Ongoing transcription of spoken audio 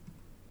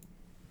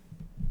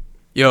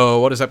Yo,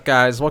 what is up,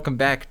 guys? Welcome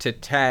back to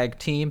Tag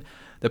Team,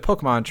 the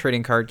Pokemon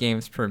Trading Card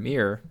Games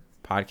premier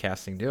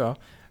podcasting duo.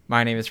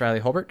 My name is Riley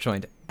Holbert,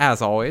 joined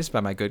as always by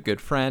my good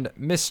friend,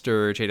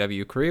 Mr.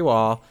 JW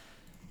Kariwal.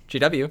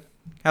 JW,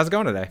 how's it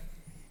going today?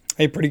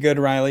 Hey, pretty good,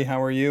 Riley. How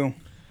are you?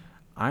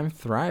 I'm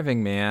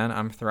thriving, man.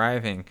 I'm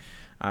thriving.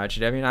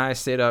 JW and I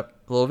stayed up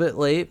a little bit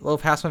late, a little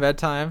past my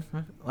bedtime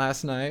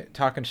last night,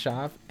 talking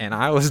shop, and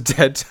I was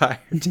dead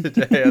tired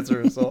today as a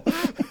result.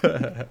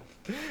 So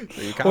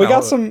we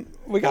got some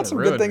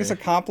good things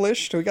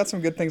accomplished. We got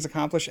some good things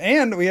accomplished,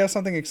 and we have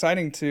something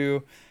exciting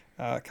to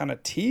kind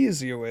of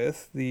tease you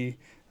with. The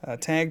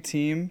Tag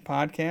Team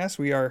podcast.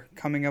 We are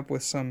coming up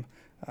with some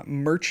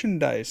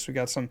merchandise. We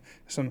got some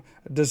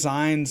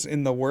designs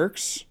in the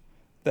works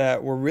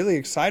that we're really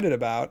excited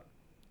about,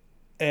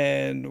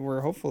 and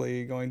we're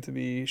hopefully going to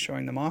be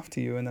showing them off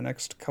to you in the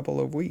next couple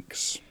of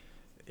weeks.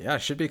 Yeah,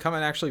 it should be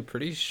coming actually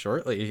pretty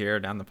shortly here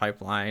down the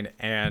pipeline,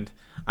 and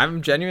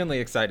I'm genuinely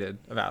excited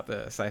about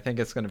this. I think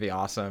it's going to be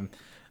awesome.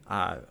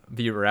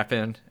 Be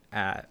repping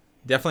at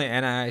definitely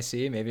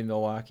NIIC, maybe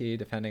Milwaukee,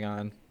 depending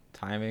on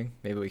timing.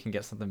 Maybe we can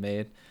get something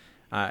made.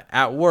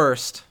 At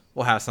worst,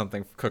 we'll have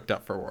something cooked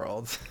up for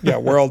Worlds. Yeah,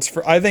 Worlds.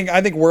 I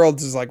think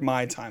Worlds is like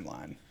my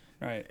timeline,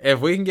 right? If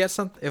we can get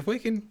something, if we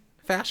can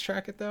fast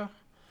track it though.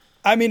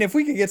 I mean, if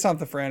we could get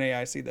something for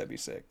NAIC, that'd be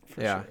sick for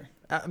sure.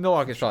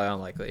 Milwaukee's probably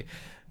unlikely.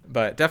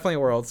 But definitely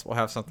Worlds, we'll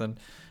have something.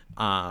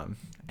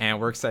 And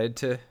we're excited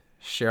to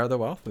share the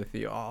wealth with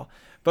you all.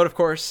 But of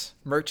course,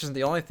 merch isn't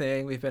the only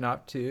thing we've been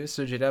up to.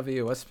 So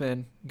JW, what's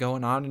been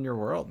going on in your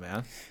world,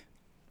 man?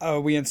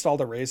 We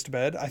installed a raised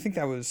bed. I think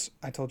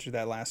I told you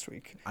that last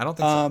week. I don't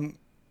think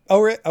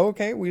so.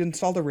 Okay. We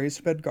installed a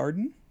raised bed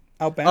garden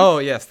out back. Oh,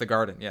 yes, the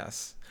garden,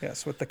 yes.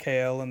 Yes, with the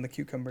kale and the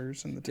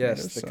cucumbers and the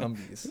tomatoes. Yes, the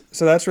cumbies.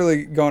 So that's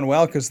really going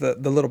well because the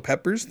little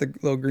peppers, the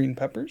little green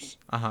peppers,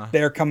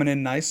 they're coming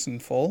in nice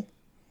and full.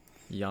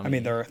 Yummy. I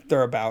mean,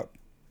 they're about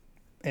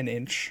an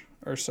inch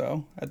or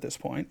so at this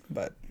point,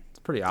 but it's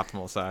pretty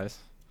optimal size.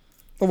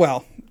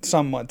 Well,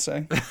 some would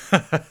say.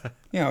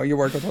 You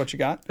work with what you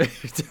got. You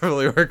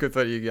definitely work with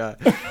what you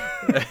got.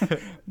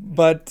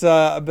 But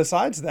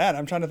besides that,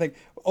 I'm trying to think.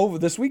 Oh,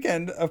 this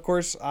weekend, of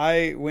course,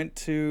 I went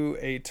to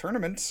a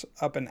tournament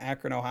up in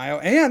Akron, Ohio,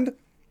 and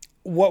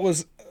what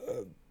was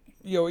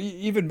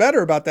even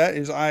better about that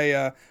is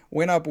I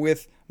went up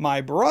with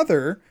my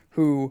brother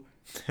who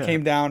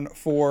came down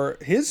for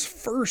his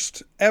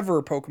first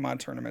ever Pokemon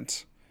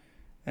tournament,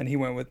 and he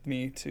went with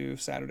me to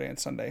Saturday and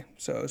Sunday,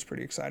 so it was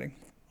pretty exciting.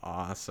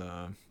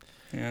 Awesome.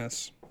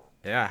 Yes.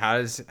 Yeah,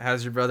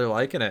 how's your brother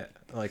liking it?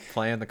 Like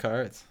playing the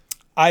cards?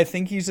 I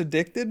think he's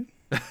addicted.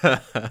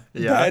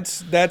 Yeah.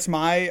 That's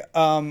my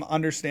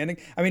understanding.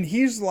 I mean, I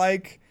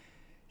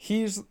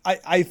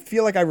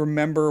feel like I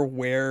remember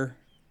where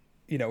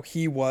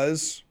he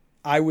was.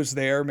 I was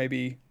there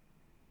maybe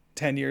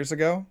 10 years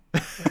ago.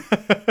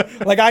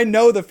 Like, I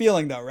know the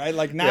feeling though, right?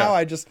 Like now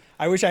I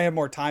wish I had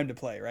more time to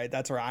play, right?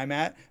 That's where I'm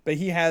at. But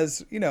he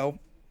has,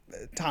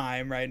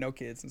 time, right? No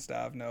kids and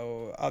stuff,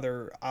 no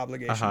other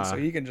obligations. So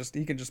he can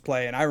just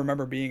play. And I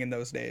remember being in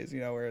those days,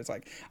 where it's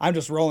like, I'm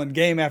just rolling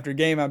game after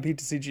game on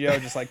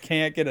PTCGO, just like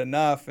can't get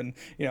enough. And,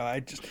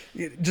 I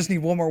just need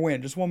one more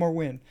win,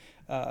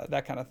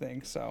 that kind of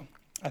thing. So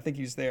I think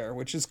he's there,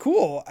 which is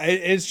cool.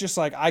 It's just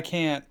like, I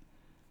can't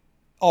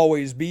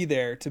always be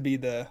there to be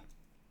the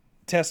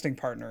testing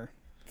partner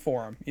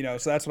for him,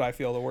 so that's what I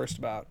feel the worst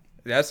about.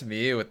 That's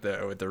me with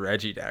the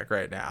Reggie deck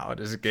right now.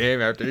 Just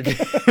game after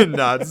game,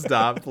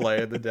 non-stop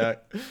playing the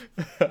deck.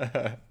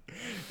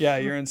 Yeah,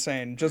 you're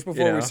insane. Just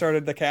before we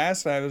started the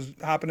cast, I was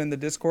hopping in the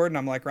Discord, and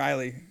I'm like,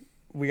 Riley,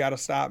 we got to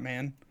stop,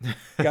 man.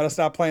 We got to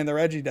stop playing the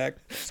Reggie deck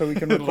so we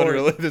can record.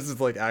 Literally, this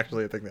is like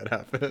actually a thing that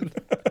happened.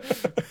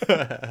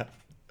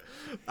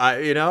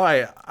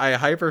 I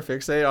hyper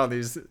fixate on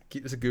these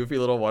goofy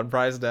little one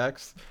prize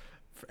decks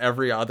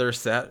every other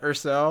set or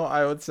so,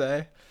 I would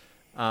say.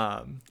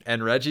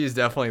 And Reggie's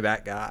definitely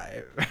that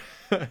guy.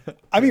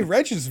 I mean,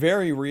 Reg is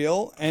very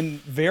real and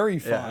very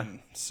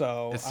fun,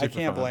 so I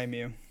can't blame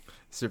you.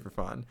 Super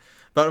fun.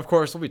 But of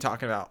course, we'll be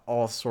talking about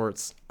all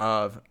sorts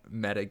of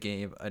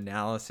metagame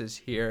analysis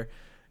here.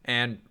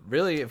 And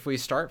really, if we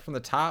start from the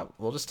top,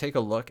 we'll just take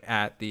a look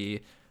at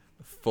the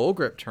Full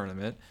Grip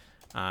tournament.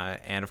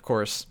 And of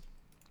course,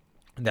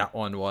 that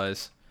one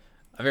was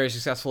a very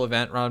successful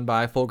event run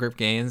by Full Grip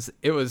Games.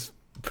 It was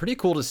pretty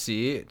cool to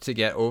see to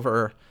get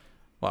over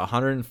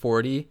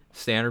 140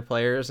 standard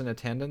players in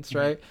attendance,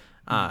 right?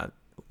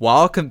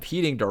 While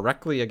competing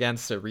directly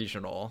against a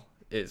regional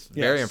is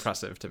very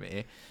impressive to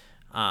me.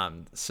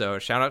 So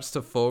shout outs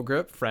to Full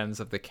Grip, friends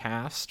of the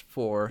cast,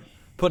 for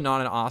putting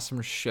on an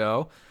awesome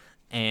show.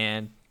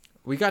 And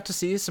we got to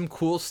see some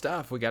cool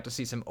stuff. We got to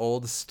see some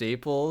old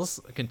staples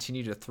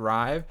continue to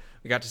thrive.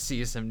 We got to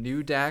see some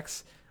new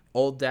decks,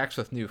 old decks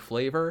with new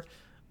flavor.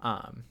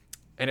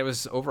 And it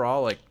was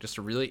overall like just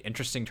a really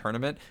interesting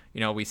tournament.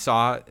 We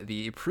saw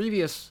the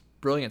previous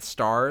Brilliant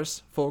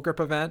Stars Full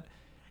Grip event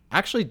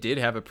actually did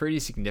have a pretty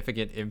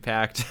significant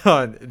impact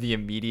on the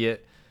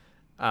immediate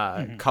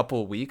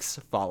couple weeks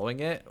following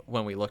it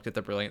when we looked at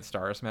the Brilliant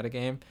Stars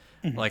metagame.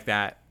 Like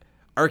that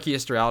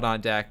Arceus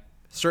Duraludon deck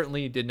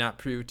certainly did not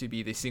prove to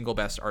be the single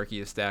best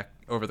Arceus deck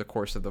over the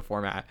course of the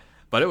format,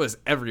 but it was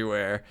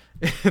everywhere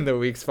in the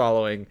weeks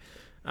following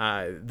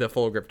the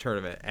Full Grip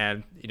tournament.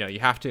 And you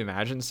have to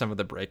imagine some of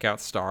the breakout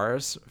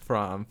stars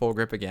from Full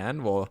Grip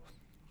again will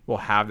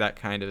have that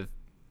kind of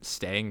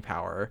staying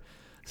power.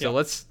 So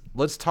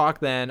let's talk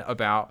then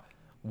about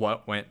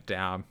what went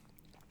down.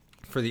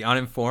 For the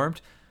uninformed,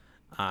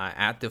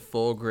 at the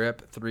Full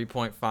Grip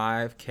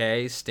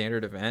 3.5K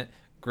standard event,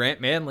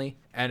 Grant Manley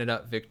ended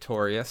up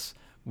victorious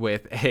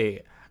with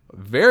a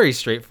very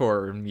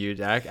straightforward Mew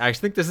deck. I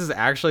think this is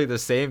actually the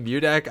same Mew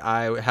deck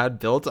I had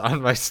built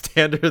on my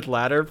standard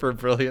ladder for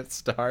Brilliant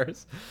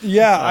Stars.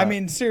 Yeah, I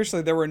mean,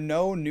 seriously, there were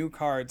no new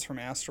cards from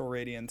Astral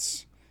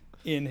Radiance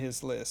in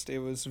his list. It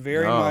was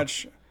very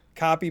much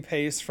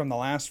copy-paste from the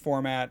last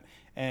format,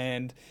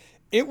 and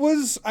it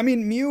was, I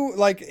mean, Mew,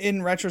 like,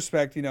 in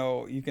retrospect,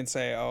 you can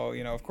say,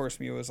 of course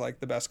Mew was, like,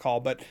 the best call.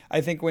 But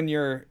I think when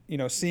you're,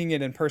 seeing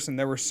it in person,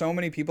 there were so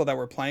many people that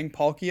were playing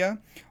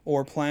Palkia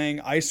or playing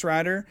Ice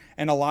Rider,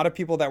 and a lot of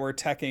people that were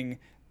teching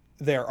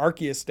their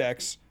Arceus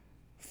decks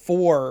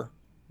for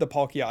the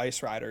Palkia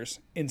Ice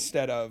Riders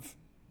instead of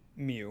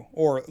Mew,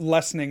 or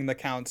lessening the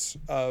counts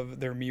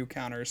of their Mew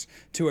counters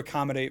to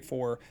accommodate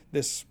for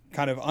this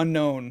kind of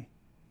unknown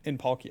in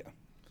Palkia.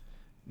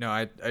 No,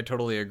 I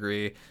totally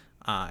agree.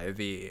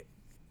 The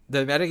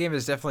metagame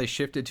has definitely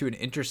shifted to an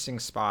interesting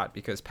spot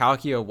because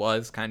Palkia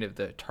was kind of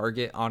the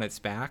target on its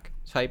back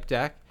type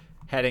deck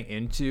heading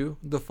into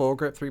the Full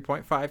Grip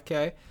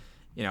 3.5K.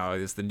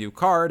 It was the new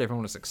card.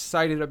 Everyone was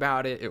excited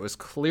about it. It was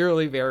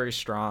clearly very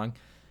strong.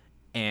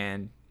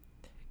 And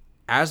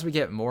as we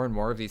get more and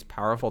more of these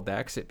powerful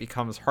decks, it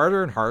becomes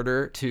harder and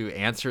harder to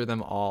answer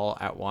them all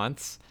at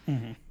once.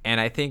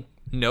 And I think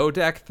no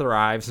deck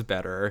thrives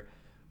better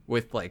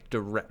with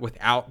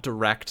without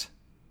direct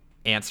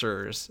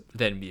answers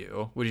than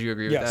Mew. Would you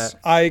agree with that? Yes,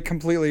 I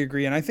completely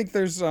agree. And I think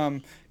there's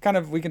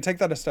we can take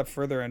that a step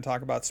further and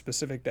talk about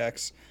specific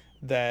decks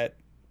that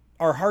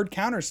are hard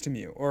counters to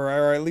Mew, or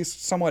are at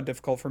least somewhat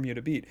difficult for Mew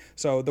to beat.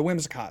 So the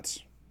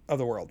Whimsicots of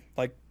the world,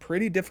 like,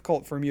 pretty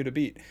difficult for Mew to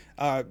beat.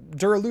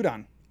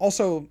 Duraludon,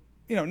 also,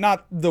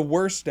 not the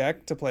worst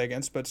deck to play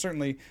against, but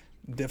certainly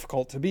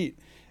difficult to beat.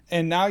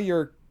 And now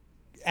you're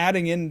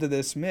adding into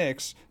this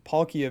mix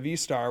Palkia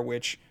V-Star,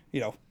 which,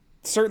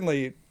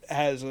 certainly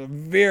has a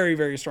very,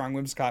 very strong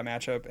Whimsicott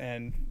matchup,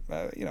 and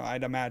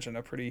I'd imagine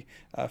a pretty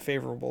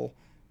favorable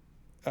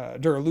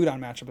Duraludon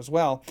matchup as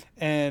well.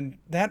 And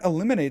that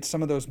eliminates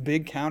some of those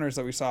big counters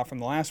that we saw from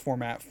the last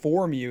format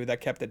for Mew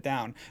that kept it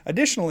down.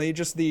 Additionally,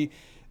 just the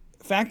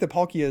fact that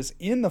Palkia is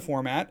in the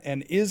format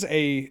and is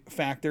a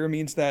factor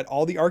means that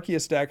all the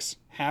Arceus decks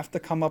have to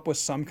come up with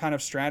some kind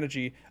of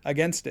strategy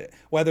against it,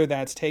 whether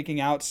that's taking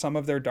out some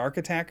of their dark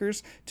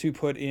attackers to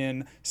put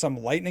in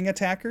some lightning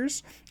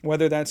attackers,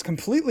 whether that's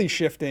completely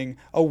shifting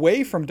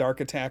away from dark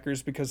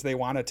attackers because they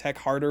want to tech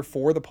harder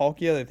for the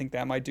Palkia. They think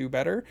that might do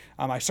better.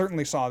 I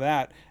certainly saw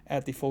that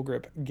at the Full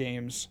Grip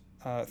Games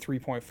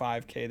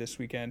 3.5K this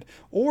weekend.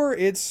 Or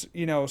it's,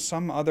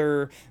 some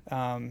other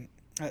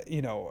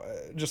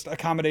just a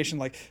combination,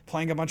 like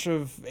playing a bunch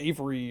of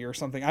Avery or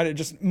something.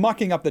 Just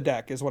mucking up the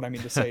deck is what I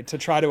mean to say, to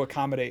try to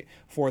accommodate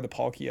for the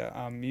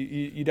Palkia.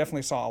 You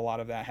definitely saw a lot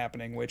of that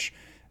happening, which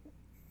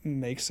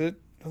makes it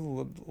a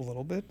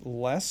little bit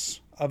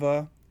less of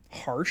a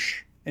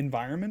harsh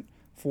environment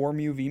for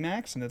Mew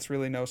VMAX, and it's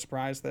really no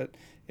surprise that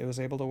it was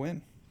able to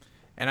win.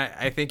 And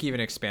I think even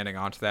expanding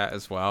onto that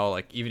as well,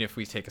 like, even if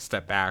we take a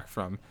step back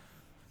from,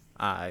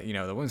 the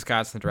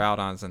Whimsicots and the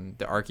Duraludons and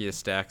the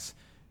Arceus decks,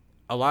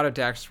 a lot of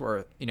decks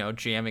were,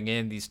 jamming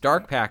in these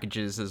dark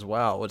packages as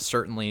well, which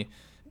certainly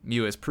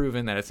Mew has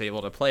proven that it's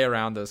able to play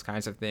around those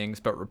kinds of things,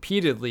 but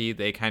repeatedly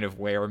they kind of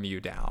wear Mew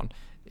down,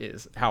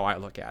 is how I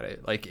look at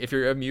it. Like, if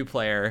you're a Mew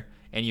player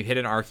and you hit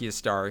an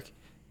Arceus Dark,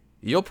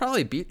 you'll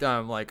probably beat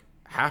them like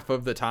half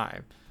of the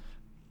time,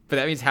 but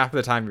that means half of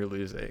the time you're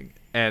losing.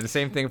 And the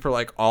same thing for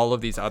like all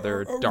of these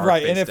other dark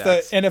right.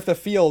 decks. And if the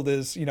field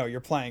is, you're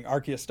playing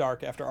Arceus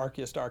Dark after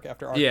Arceus Dark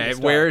after Arceus Dark, it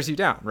Dark, wears you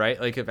down, right?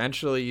 Like,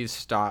 eventually you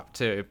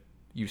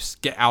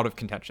get out of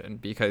contention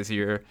because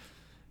you've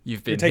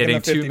been hitting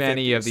too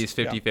many of these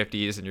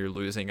 50-50s and you're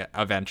losing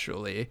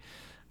eventually.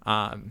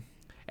 And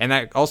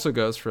that also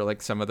goes for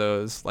like some of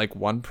those like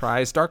one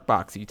prize dark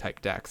boxy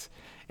type decks.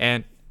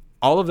 And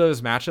all of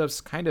those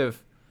matchups kind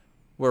of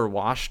were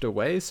washed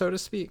away, so to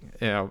speak,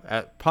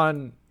 at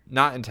pun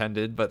not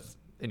intended, but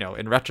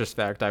in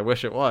retrospect, I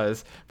wish it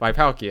was, by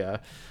Palkia.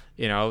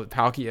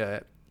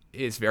 Palkia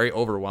is very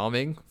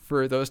overwhelming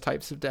for those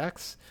types of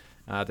decks.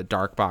 The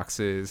dark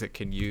boxes, it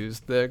can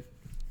use the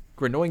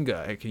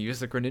Greninja, it can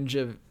use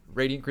the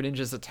Radiant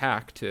Greninja's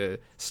attack to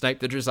snipe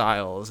the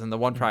Drizzles, and the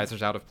one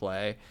prizers out of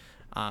play.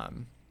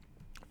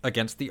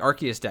 Against the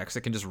Arceus decks,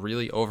 it can just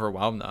really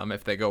overwhelm them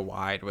if they go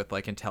wide with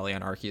like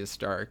Inteleon Arceus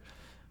Dark.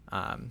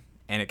 And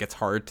it gets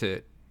hard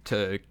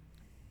to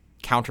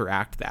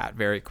counteract that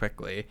very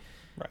quickly.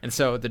 Right. And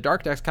so the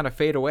dark decks kind of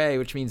fade away,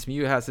 which means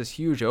Mew has this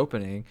huge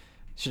opening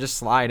should just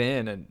slide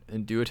in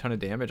and do a ton of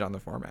damage on the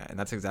format. And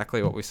that's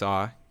exactly what we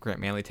saw Grant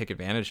Manley take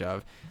advantage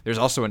of. There's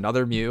also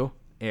another Mew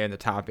in the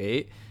top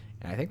 8.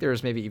 And I think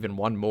there's maybe even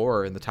one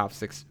more in the top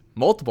 6,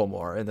 multiple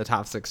more in the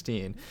top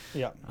 16.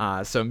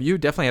 Yeah. So Mew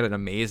definitely had an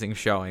amazing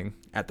showing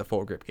at the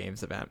Full Grip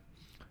Games event.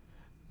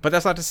 But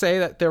that's not to say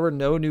that there were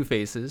no new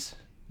faces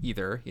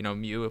either.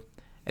 Mew,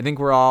 I think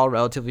we're all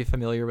relatively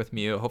familiar with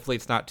Mew. Hopefully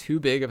it's not too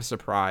big of a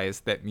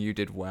surprise that Mew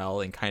did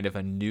well in kind of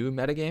a new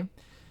metagame.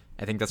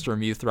 I think that's where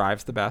Mew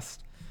thrives the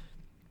best.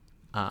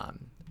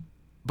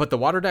 But the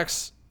water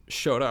decks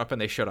showed up,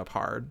 and they showed up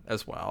hard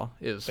as well,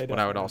 is what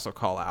I would also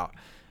call out.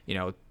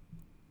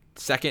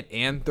 Second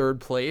and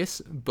third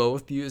place,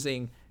 both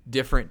using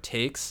different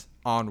takes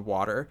on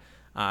water.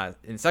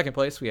 In second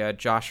place, we had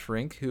Josh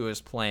Frink, who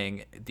is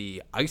playing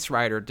the Ice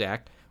Rider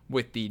deck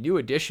with the new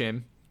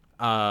addition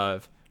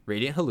of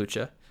Radiant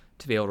Hawlucha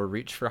to be able to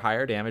reach for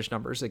higher damage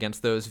numbers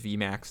against those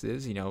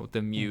VMAXs,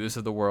 the Mews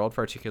of the world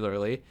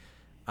particularly,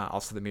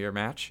 also the mirror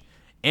match.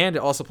 And it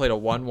also played a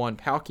 1/1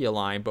 Palkia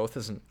line, both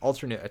as an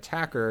alternate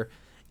attacker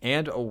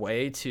and a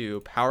way to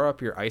power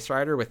up your Ice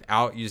Rider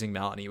without using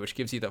Melanie, which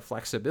gives you the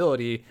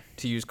flexibility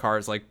to use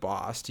cards like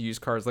Boss, to use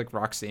cards like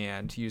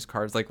Roxanne, to use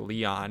cards like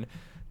Leon,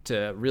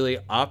 to really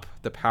up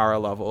the power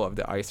level of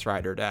the Ice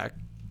Rider deck.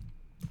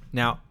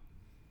 Now,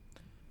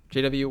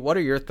 JW, what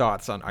are your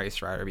thoughts on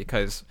Ice Rider?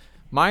 Because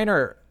mine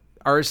are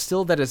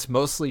still that it's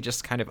mostly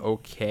just kind of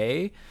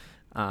okay.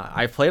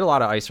 I played a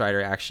lot of Ice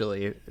Rider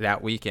actually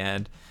that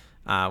weekend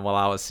while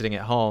I was sitting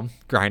at home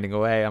grinding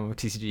away on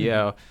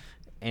TCGO,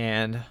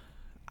 and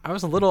I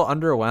was a little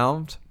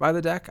underwhelmed by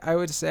the deck, I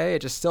would say. It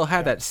just still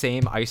had that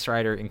same Ice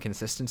Rider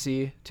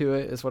inconsistency to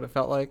it, is what it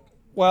felt like.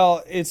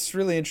 Well, it's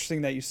really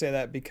interesting that you say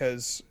that,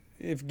 because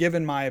if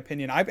given my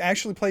opinion, I've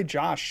actually played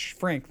Josh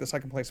Frink, the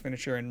second place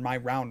finisher, in my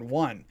round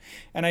 1.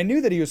 And I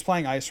knew that he was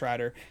playing Ice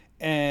Rider,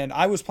 and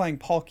I was playing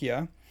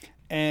Palkia,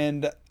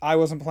 and I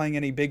wasn't playing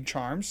any big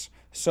charms.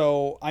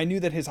 So I knew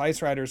that his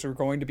Ice Riders were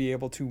going to be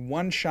able to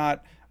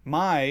one-shot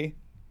my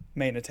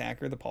main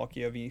attacker, the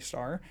Palkia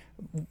V-Star,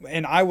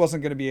 and I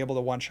wasn't going to be able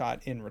to one-shot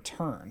in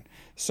return.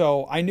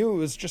 So I knew it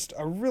was just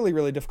a really,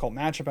 really difficult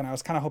matchup, and I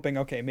was kind of hoping,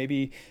 okay,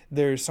 maybe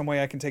there's some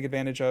way I can take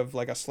advantage of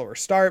like a slower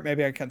start.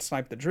 Maybe I can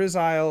snipe the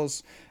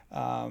Drizziles.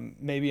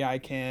 Maybe I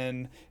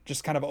can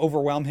just kind of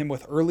overwhelm him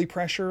with early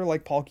pressure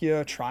like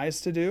Palkia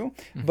tries to do.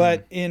 Mm-hmm.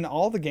 But in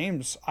all the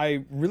games,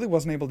 I really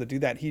wasn't able to do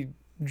that. He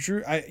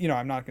drew,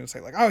 I'm not going to say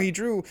like, oh, he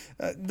drew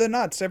the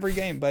nuts every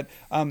game, but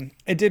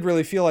it did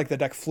really feel like the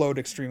deck flowed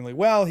extremely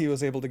well. He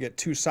was able to get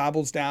 2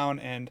 Sobbles down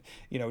and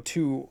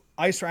 2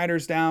 Ice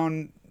Riders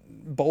down,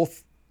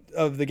 both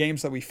of the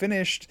games that we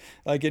finished.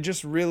 Like, it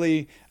just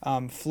really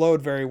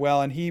flowed very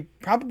well, and he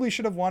probably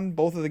should have won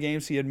both of the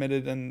games. He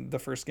admitted in the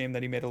first game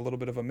that he made a little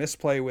bit of a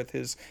misplay with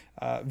his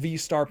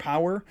V-Star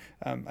power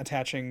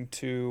attaching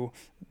to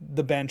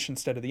the bench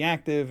instead of the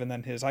active, and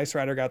then his Ice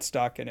Rider got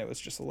stuck, and it was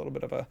just a little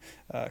bit of a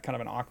kind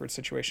of an awkward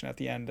situation at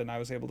the end, and I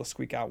was able to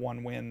squeak out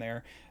 1 win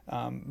there.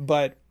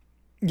 But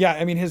yeah,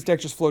 I mean, his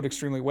deck just flowed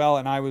extremely well,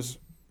 and I was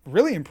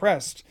really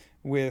impressed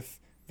with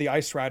the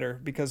Ice Rider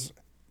because,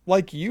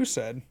 like you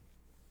said,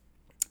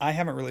 I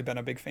haven't really been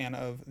a big fan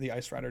of the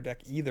Ice Rider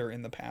deck either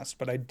in the past,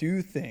 but I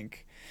do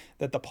think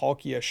that the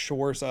Palkia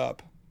shores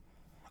up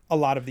a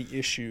lot of the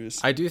issues.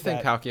 I do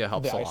think Palkia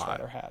helps a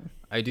lot.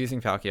 I do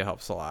think Palkia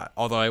helps a lot.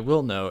 Although I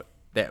will note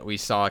that we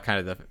saw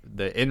kind of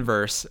the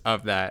inverse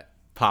of that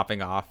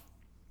popping off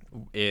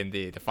in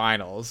the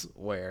finals,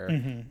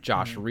 where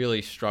Josh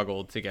really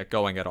struggled to get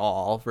going at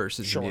all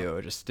versus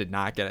Mew. Just did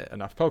not get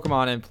enough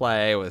Pokemon in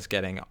play, was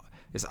getting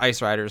his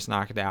Ice Riders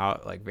knocked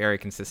out like very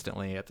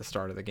consistently at the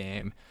start of the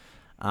game.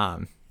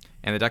 And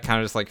the deck kind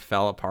of just like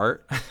fell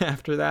apart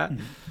after that.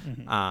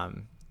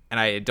 And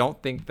I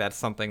don't think that's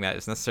something that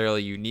is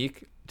necessarily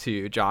unique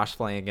to Josh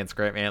playing against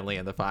Grant Manley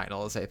in the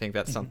finals. I think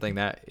that's something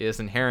that is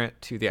inherent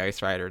to the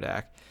Ice Rider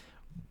deck.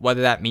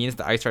 Whether that means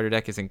the Ice Rider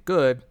deck isn't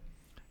good,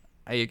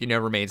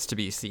 remains to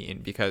be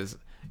seen, because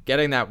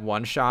getting that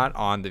one shot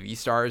on the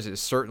V-Stars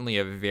is certainly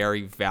a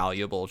very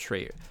valuable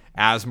trait.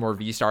 As more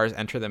V-Stars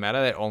enter the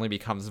meta, it only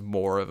becomes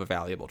more of a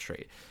valuable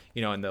trait.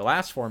 In the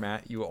last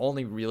format, you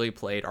only really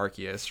played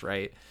Arceus,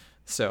 right?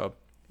 So,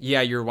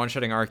 yeah, you're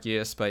one-shotting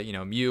Arceus, but,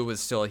 Mew was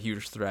still a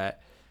huge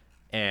threat,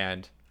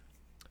 and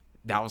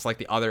that was like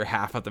the other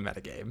half of the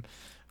metagame.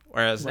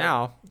 Whereas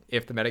now,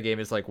 if the metagame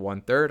is like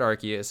 1/3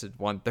 Arceus and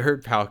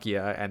 1/3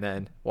 Palkia, and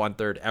then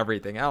 1/3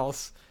 everything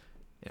else,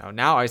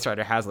 now Ice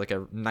Rider has like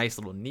a nice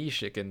little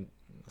niche it can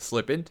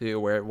slip into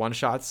where it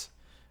one-shots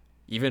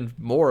even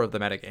more of the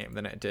metagame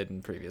than it did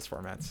in previous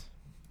formats.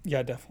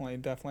 Yeah,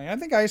 definitely. I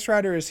think Ice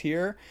Rider is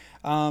here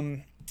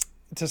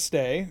to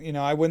stay.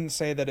 I wouldn't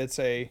say that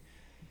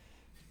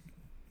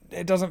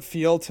it doesn't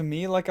feel to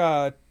me like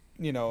a,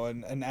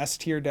 an S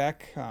tier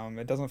deck.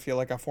 It doesn't feel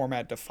like a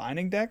format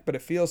defining deck, but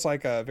it feels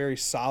like a very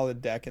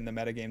solid deck in the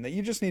metagame that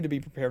you just need to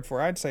be prepared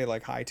for. I'd say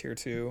like high tier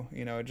 2.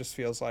 It just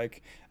feels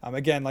like,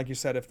 again, like you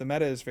said, if the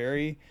meta is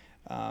very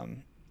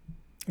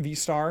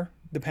V-Star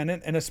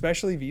dependent, and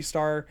especially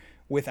V-Star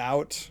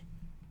without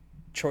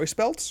choice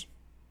belts,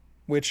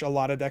 which a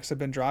lot of decks have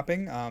been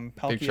dropping. Big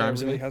Palkia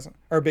Charms, you really mean? hasn't,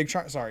 or Big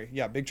Charm. Sorry,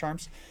 yeah, Big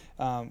Charms,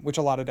 which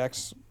a lot of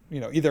decks,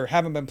 either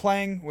haven't been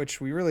playing,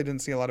 which we really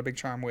didn't see a lot of Big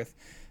Charm with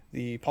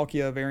the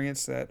Palkia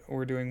variants that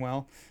were doing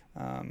well,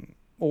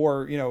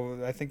 or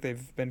I think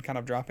they've been kind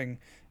of dropping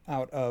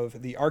out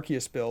of the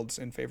Arceus builds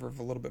in favor of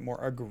a little bit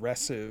more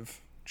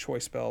aggressive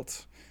Choice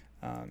Belt,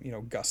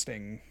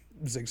 gusting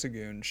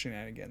Zigzagoon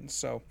shenanigans.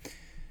 So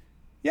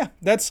yeah,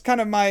 that's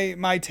kind of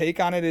my take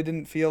on it. It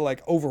didn't feel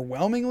like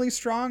overwhelmingly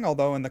strong,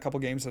 although in the couple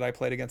games that I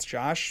played against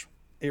Josh,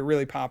 it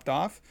really popped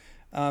off.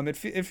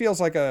 It feels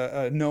like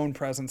a known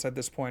presence at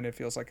this point. It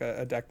feels like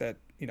a deck that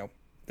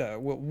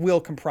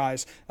will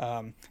comprise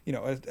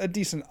a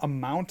decent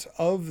amount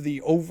of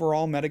the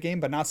overall metagame,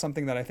 but not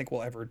something that I think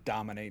will ever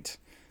dominate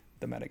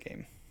the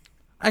metagame.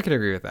 I could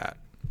agree with that.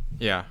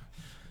 Yeah.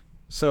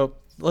 So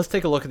let's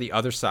take a look at the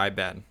other side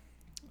then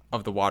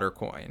of the water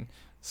coin.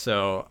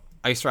 So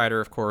Ice Rider,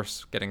 of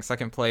course, getting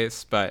second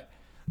place, but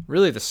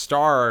really the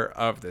star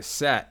of the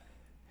set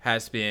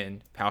has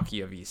been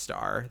Palkia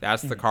V-Star.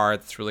 That's the card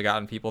that's really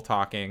gotten people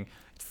talking.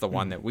 It's the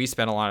one that we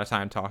spent a lot of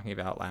time talking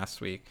about last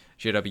week.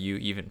 JW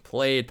even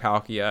played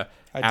Palkia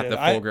at the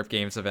Full Grip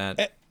Games event.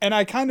 And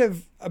I kind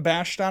of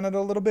bashed on it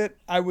a little bit.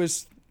 I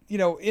was,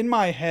 in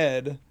my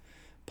head,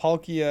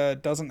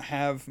 Palkia doesn't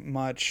have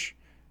much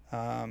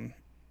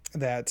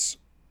that's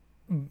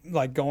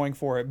like going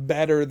for it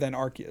better than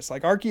Arceus.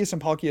 Like Arceus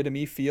and Palkia to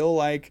me feel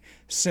like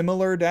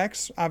similar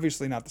decks.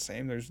 Obviously not the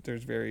same.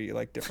 There's very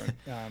like different,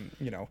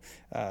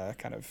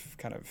 kind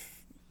of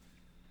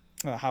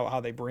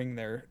how they bring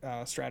their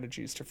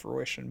strategies to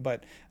fruition.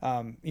 But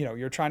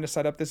you're trying to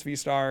set up this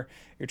V-Star.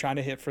 You're trying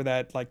to hit for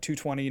that like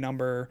 220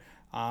 number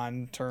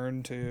on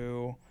turn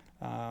 2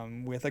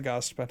 with a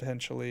gust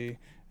potentially,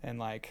 and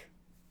like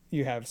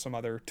you have some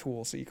other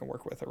tools that you can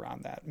work with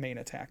around that main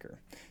attacker.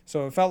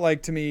 So it felt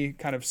like to me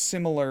kind of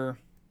similar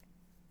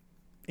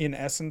in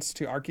essence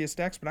to Arceus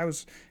decks, but I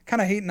was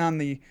kind of hating on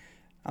the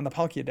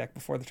Palkia deck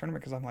before the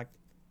tournament because I'm like,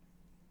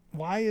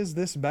 why is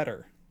this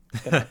better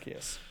than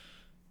Arceus?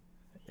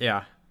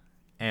 Yeah.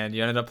 And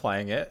you ended up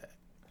playing it.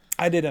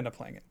 I did end up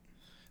playing it.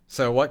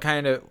 So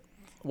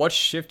what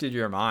shifted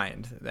your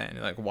mind then?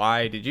 Like,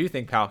 why did you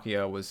think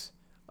Palkia was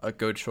a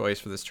good choice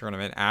for this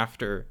tournament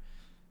after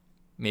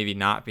maybe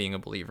not being a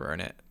believer in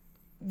it?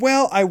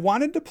 Well, I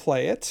wanted to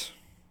play it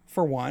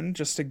for one,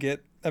 just to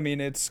get,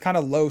 it's kind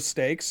of low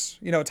stakes.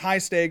 It's high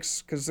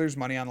stakes because there's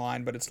money on the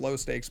line, but it's low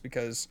stakes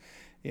because,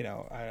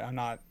 I'm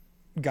not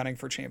gunning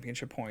for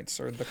championship points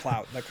or the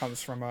clout that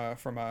comes from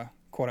a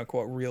quote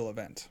unquote real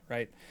event.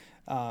 Right.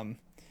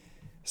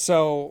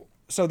 So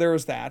there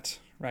was that,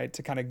 right.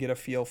 To kind of get a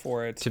feel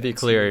for it. To be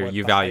clear,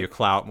 you value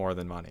clout more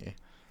than money.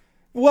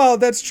 Well,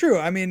 that's true.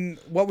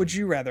 What would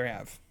you rather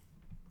have?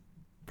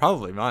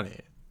 Probably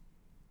money.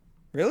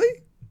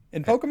 Really?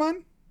 In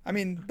Pokemon?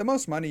 The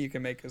most money you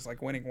can make is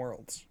like winning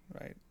worlds,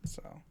 right?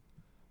 So.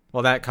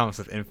 Well, that comes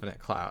with infinite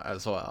clout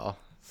as well.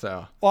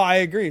 So. Well, I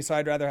agree. So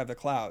I'd rather have the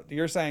clout.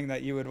 You're saying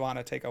that you would want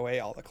to take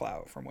away all the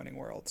clout from winning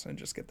worlds and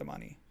just get the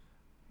money.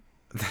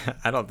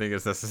 I don't think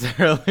it's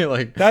necessarily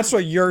like. That's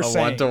what you're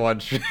saying.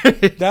 1-to-1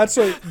 trade. That's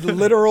what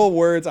literal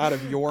words out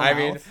of your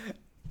mouth.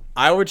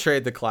 I would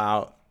trade the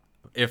clout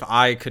if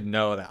I could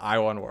know that I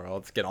won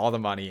worlds, get all the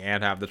money,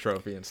 and have the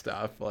trophy and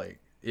stuff. Like,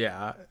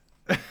 yeah.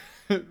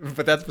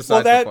 But that's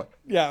besides the point.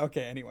 Yeah,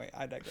 okay, anyway,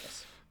 I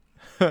digress.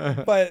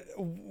 But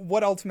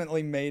what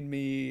ultimately made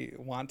me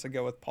want to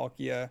go with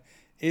Palkia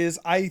is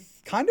I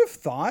kind of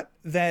thought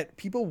that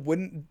people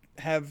wouldn't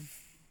have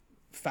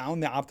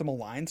found the optimal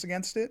lines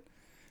against it.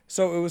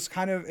 So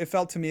it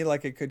felt to me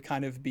like it could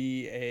kind of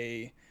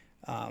be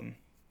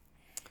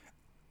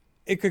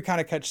it could kind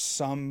of catch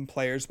some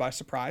players by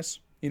surprise.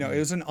 It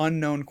was an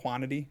unknown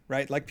quantity,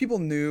 right? Like people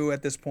knew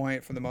at this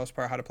point, for the most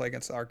part, how to play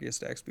against the Arceus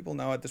decks. People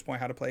know at this point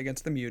how to play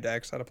against the Mew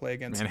decks, how to play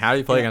against. And how do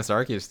you play against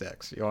Arceus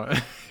decks? You want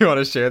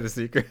to share the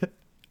secret?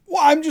 Well,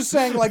 I'm just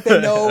saying, like,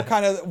 they know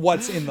kind of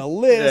what's in the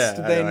list.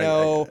 Yeah, they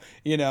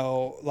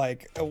know,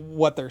 like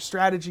what their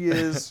strategy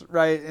is,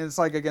 right? And it's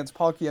like against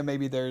Palkia,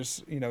 maybe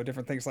there's,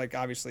 different things. Like,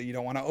 obviously, you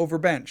don't want to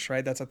overbench,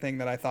 right? That's a thing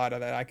that I thought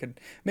that I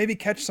could maybe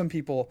catch some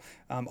people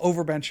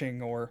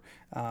overbenching, or,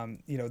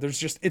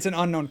 it's an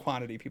unknown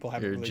quantity. People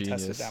haven't really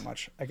tested that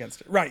much against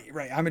it. Right.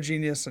 I'm a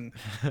genius, and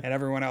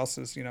everyone else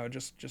is,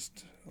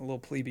 just a little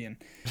plebeian.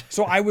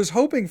 So I was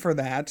hoping for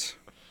that,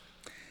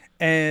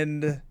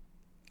 and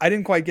I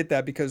didn't quite get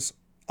that because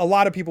a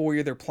lot of people were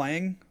either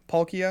playing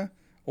Palkia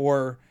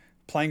or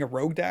playing a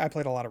rogue deck. I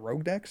played a lot of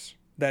rogue decks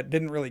that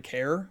didn't really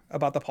care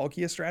about the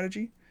Palkia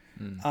strategy.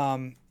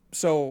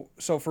 So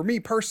for me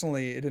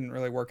personally, it didn't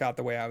really work out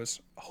the way I was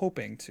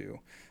hoping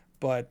to.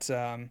 But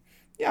I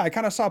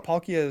kind of saw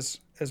Palkia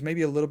as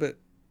maybe a little bit,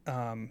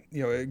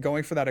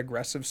 going for that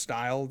aggressive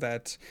style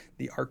that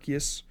the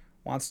Arceus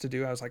wants to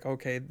do. I was like,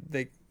 okay,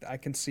 I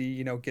can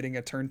see, getting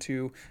a turn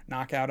 2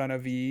 knockout on a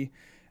V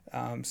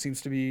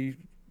seems to be,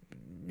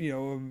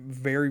 a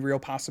very real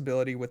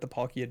possibility with the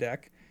Palkia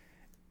deck.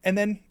 And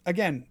then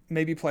again,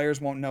 maybe players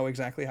won't know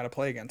exactly how to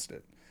play against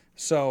it.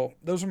 So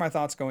those are my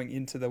thoughts going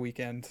into the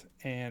weekend.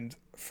 And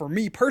for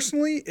me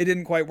personally, it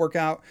didn't quite work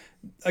out.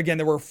 Again,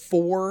 there were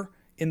 4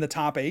 in the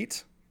top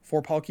 8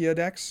 for Palkia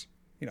decks.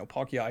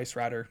 Palkia Ice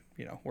Rider,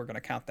 we're going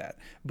to count that.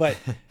 But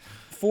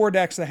 4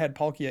 decks that had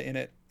Palkia in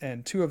it,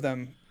 and 2 of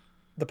them,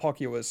 the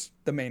Palkia was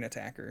the main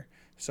attacker.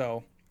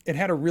 So it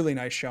had a really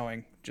nice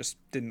showing, just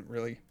didn't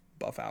really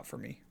buff out for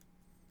me.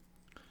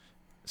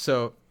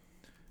 So,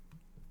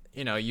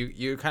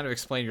 you kind of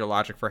explained your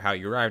logic for how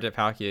you arrived at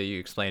Palkia. You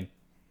explained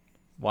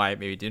why it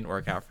maybe didn't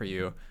work out for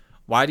you.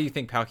 Why do you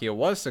think Palkia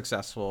was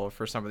successful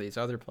for some of these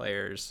other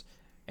players?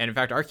 And in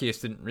fact,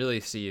 Arceus didn't really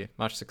see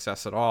much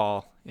success at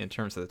all in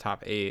terms of the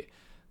top 8.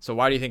 So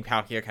why do you think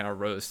Palkia kind of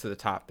rose to the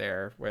top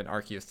there when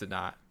Arceus did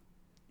not?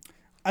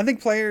 I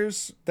think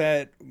players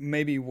that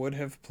maybe would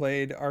have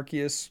played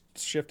Arceus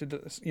shifted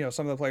to,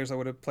 some of the players that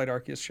would have played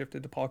Arceus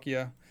shifted to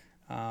Palkia.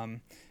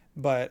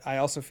 But I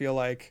also feel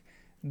like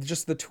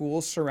just the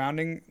tools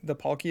surrounding the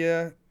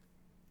Palkia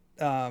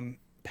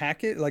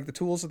packet, like the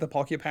tools that the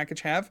Palkia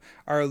package have,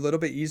 are a little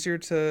bit easier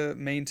to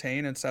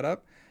maintain and set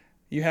up.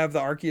 You have the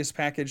Arceus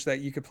package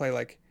that you could play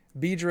like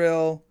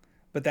Beedrill,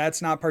 but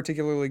that's not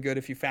particularly good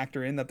if you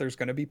factor in that there's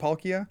going to be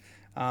Palkia.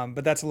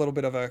 But that's a little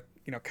bit of a,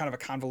 kind of a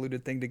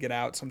convoluted thing to get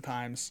out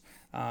sometimes.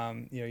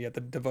 You have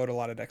to devote a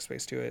lot of deck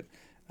space to it.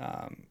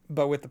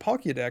 But with the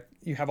Palkia deck,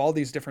 you have all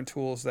these different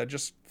tools that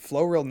just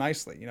flow real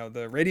nicely.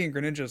 The Radiant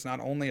Greninja is not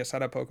only a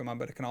setup Pokemon,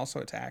 but it can also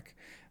attack.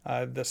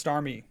 The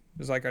Starmie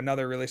is like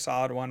another really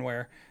solid one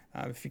where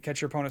if you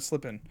catch your opponent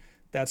slipping,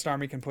 that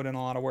Starmie can put in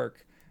a lot of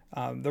work.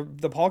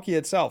 The Palkia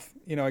itself,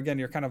 again,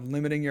 you're kind of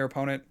limiting your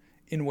opponent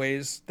in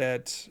ways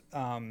that,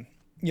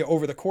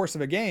 over the course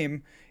of a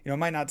game, it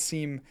might not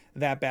seem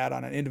that bad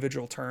on an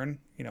individual turn.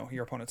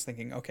 Your opponent's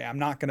thinking, okay, I'm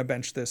not going to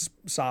bench this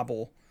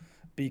Sobble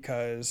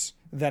because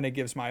then it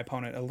gives my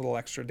opponent a little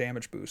extra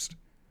damage boost.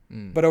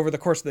 But over the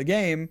course of the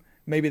game,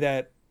 maybe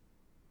that,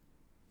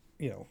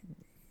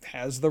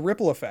 has the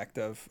ripple effect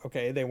of,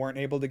 okay, they weren't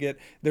able to get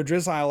their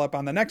Drizzile up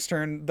on the next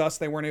turn, thus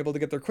they weren't able to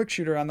get their Quick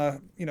Shooter on the,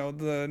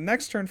 the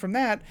next turn from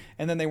that,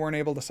 and then they weren't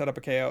able to set up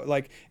a KO.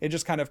 Like, it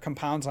just kind of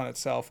compounds on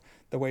itself,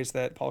 the ways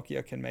that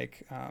Palkia can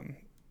make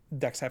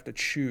decks have to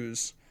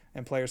choose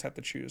and players have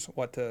to choose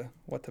what to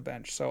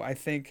bench. So I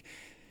think,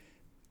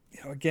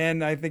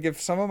 again, I think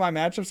if some of my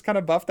matchups kind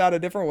of buffed out a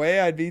different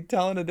way, I'd be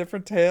telling a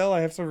different tale.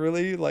 I have some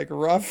really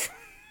rough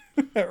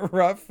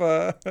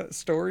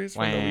stories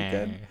from the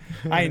weekend.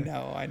 I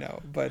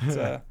know, but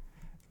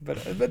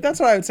that's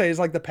what I would say is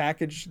like the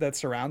package that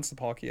surrounds the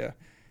Palkia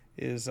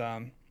is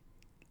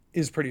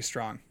pretty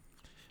strong.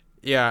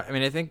 Yeah, I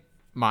mean, I think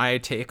my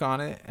take on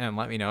it, and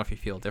let me know if you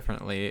feel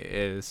differently,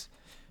 is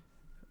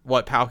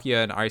what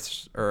Palkia and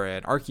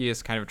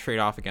Arceus kind of trade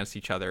off against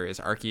each other is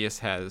Arceus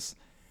has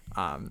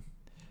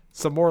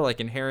some more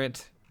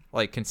inherent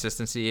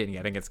consistency in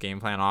getting its game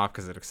plan off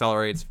because it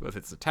accelerates with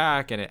its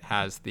attack, and it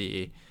has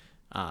the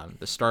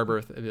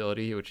Starbirth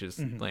ability, which is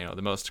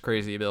the most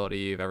crazy ability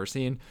you've ever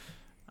seen.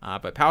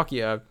 But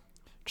Palkia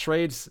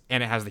trades,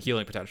 and it has the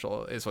healing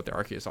potential, is what the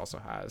Arceus also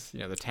has.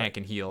 The tank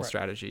and heal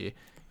strategy.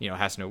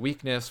 Has no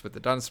weakness with the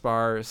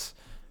Dunsparce.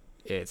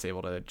 It's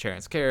able to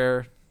Chariot's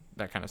Care,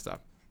 that kind of stuff.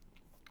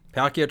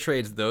 Palkia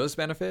trades those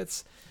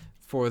benefits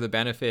for the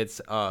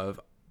benefits of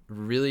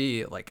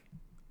really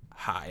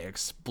high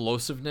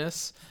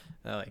explosiveness,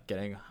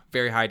 getting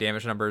very high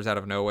damage numbers out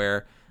of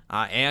nowhere,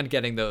 and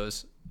getting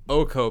those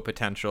Oko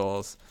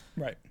potentials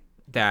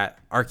that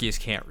Arceus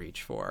can't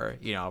reach for.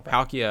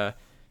 Palkia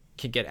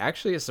can get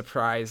actually a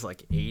surprise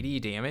 80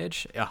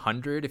 damage,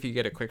 100 if you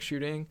get a quick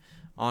shooting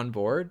on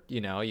board.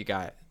 You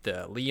got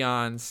the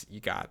Leons, you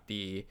got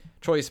the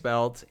Choice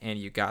Belt, and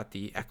you got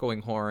the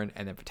Echoing Horn,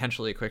 and then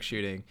potentially a quick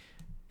shooting.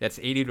 That's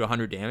 80 to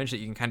 100 damage that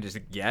you can kind of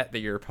just get that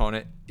your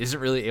opponent isn't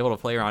really able to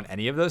play around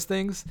any of those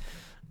things.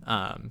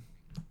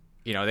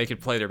 They could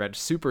play their bench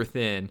super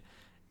thin,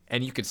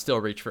 and you could still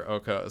reach for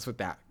Okos with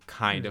that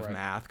kind of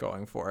math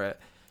going for it.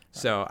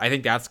 So I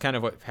think that's kind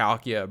of what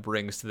Palkia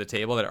brings to the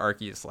table that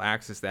Arceus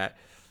lacks, is that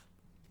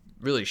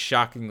really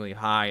shockingly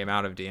high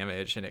amount of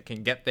damage, and it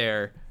can get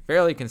there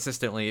fairly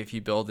consistently if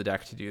you build the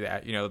deck to do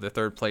that. The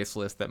third place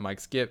list that Mike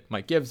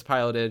Gibbs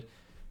piloted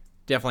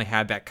definitely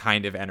had that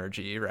kind of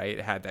energy, right?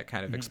 It had that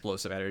kind of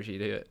explosive energy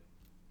to it.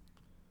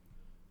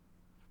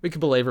 We could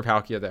belabor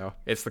Palkia, though.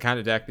 It's the kind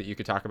of deck that you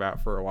could talk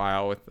about for a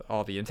while with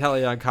all the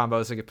Inteleon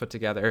combos that get put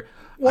together.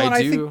 Well,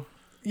 I think,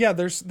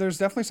 there's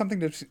definitely something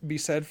to be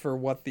said for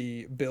what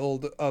the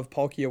build of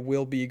Palkia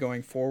will be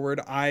going forward.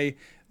 I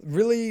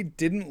really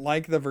didn't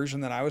like the version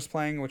that I was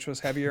playing, which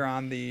was heavier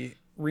on the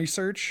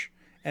research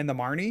and the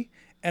Marnie.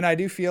 And I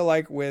do feel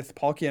like with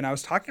Palkia, and I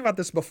was talking about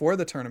this before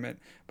the tournament,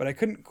 but I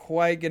couldn't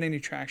quite get any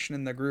traction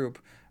in the group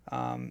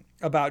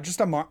about just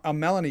a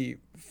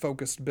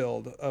Melanie-focused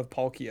build of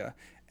Palkia.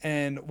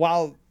 And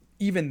while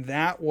even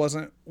that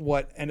wasn't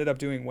what ended up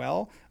doing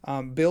well,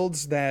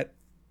 builds that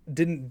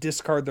didn't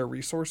discard their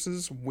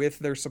resources with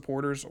their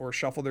supporters or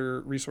shuffle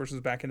their resources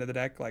back into the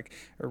deck, like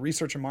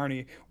Research and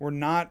Marnie, were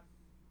not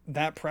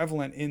that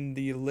prevalent in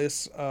the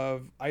lists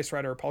of Ice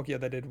Rider or Palkia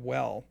that did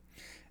well.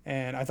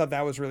 And I thought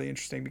that was really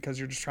interesting because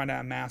you're just trying to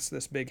amass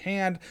this big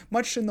hand,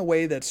 much in the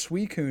way that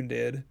Suicune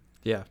did,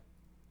 Yeah.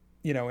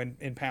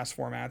 In past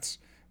formats,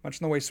 much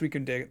in the way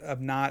Suicune did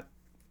of not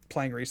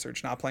playing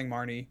research, not playing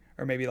Marnie,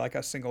 or maybe like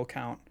a single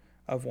count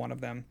of one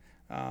of them.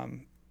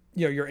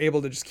 You're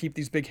able to just keep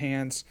these big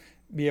hands,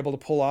 be able to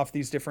pull off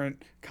these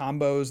different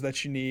combos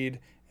that you need,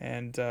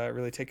 and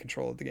really take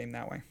control of the game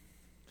that way.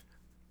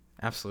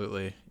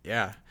 Absolutely.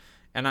 Yeah.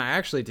 And I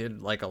actually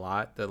did like a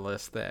lot the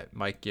list that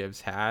Mike Gibbs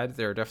had.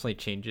 There are definitely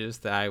changes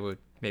that I would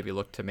maybe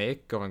look to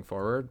make going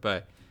forward.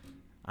 But,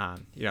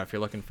 if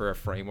you're looking for a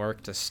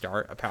framework to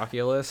start a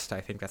Palkia list,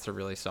 I think that's a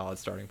really solid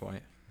starting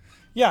point.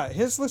 Yeah,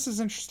 his list is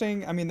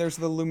interesting. I mean, there's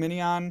the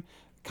Lumineon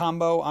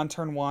combo on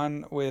turn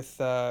 1 with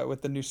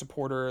the new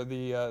supporter,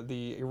 the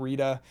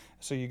Irida.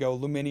 So you go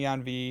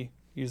Lumineon V,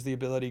 use the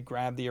ability,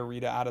 grab the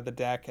Irida out of the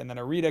deck, and then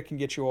Irida can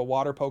get you a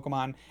water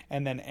Pokemon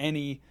and then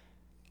any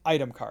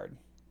item card.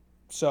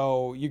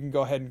 So you can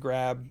go ahead and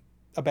grab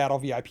a Battle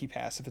VIP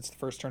pass if it's the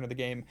first turn of the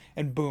game,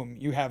 and boom,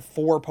 you have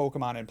 4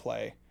 Pokemon in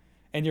play,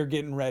 and you're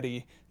getting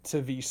ready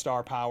to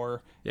V-Star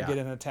power, get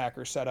an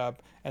attacker set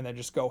up, and then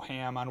just go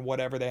ham on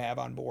whatever they have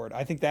on board.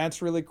 I think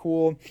that's really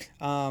cool.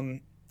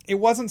 It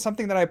wasn't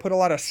something that I put a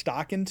lot of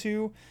stock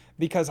into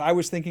because I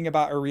was thinking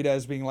about Irida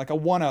as being like a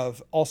one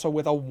of, also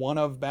with a one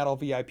of Battle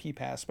VIP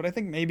pass. But I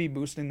think maybe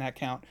boosting that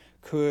count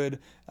could,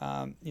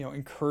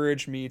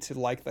 encourage me to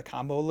like the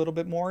combo a little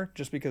bit more,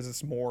 just because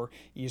it's more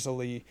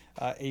easily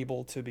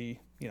able to be,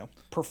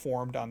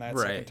 performed on that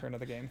second turn of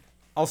the game.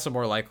 Also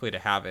more likely to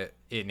have it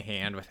in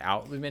hand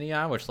without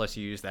Lumineon, which lets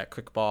you use that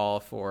quick ball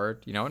for,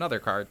 another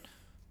card.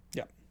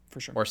 Yeah, for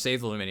sure. Or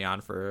save the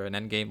Lumineon for an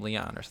endgame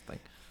Leon or something.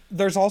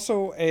 There's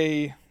also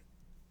a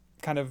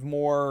kind of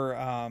more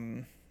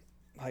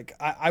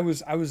I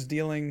was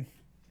dealing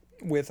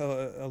with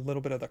a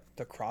little bit of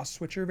the cross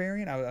switcher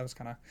variant. I was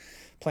kind of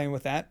playing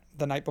with that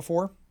the night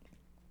before,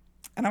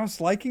 and I was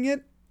liking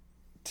it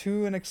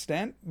to an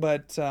extent,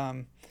 but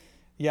I'm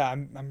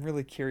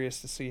really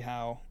curious to see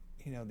how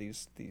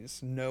these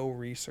no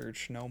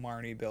research, no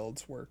Marnie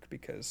builds work,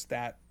 because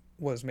that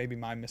was maybe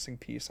my missing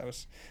piece. I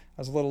was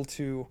a little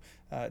too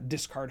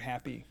discard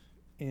happy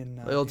in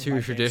a little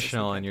too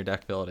traditional in your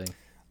deck building.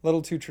 A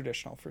little too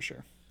traditional for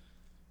sure.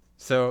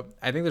 So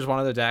I think there's one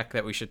other deck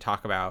that we should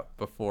talk about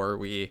before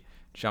we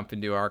jump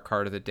into our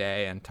card of the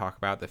day and talk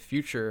about the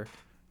future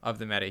of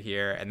the meta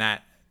here, and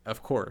that,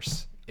 of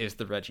course, is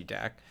the Reggie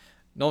deck.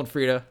 Nolan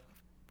Frida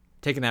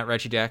taking that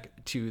Reggie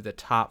deck to the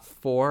top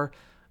 4,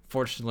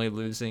 fortunately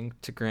losing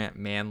to Grant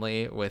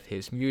Manley with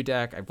his Mew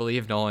deck. I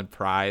believe Nolan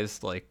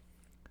prized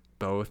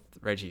both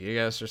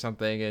Regigigas or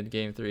something in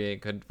Game 3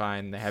 and couldn't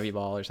find the Heavy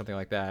Ball or something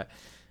like that.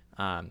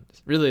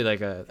 Really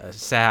a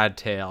sad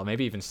tale,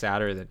 maybe even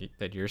sadder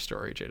than your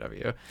story,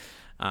 JW.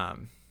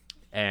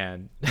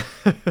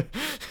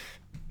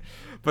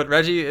 But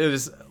Reggie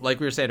is, like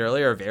we were saying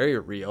earlier, a very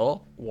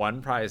real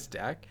one prize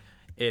deck.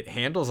 It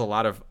handles a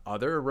lot of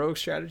other rogue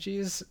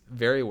strategies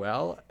very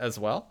well as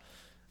well.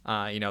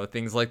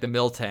 Things like the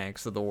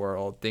Miltanks of the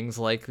world, things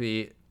like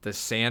the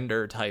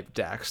Sander type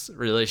decks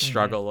really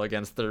struggle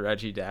against the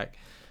Reggie deck.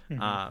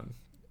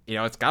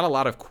 It's got a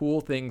lot of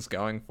cool things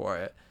going for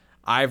it.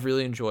 I've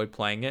really enjoyed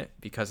playing it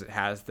because it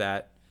has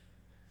that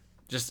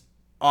just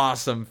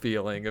awesome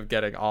feeling of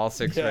getting all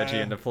 6 Reggie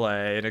into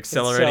play and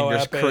accelerating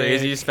your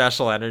crazy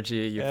special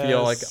energy. You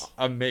feel like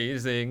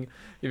amazing.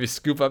 If you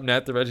scoop up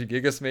net the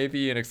Regigigas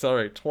maybe and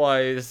accelerate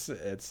twice,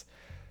 it's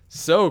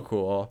so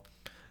cool.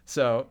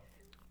 So,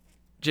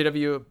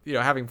 JW,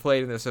 having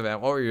played in this event,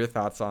 what were your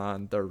thoughts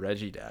on the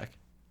Reggie deck?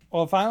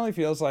 Well, it finally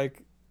feels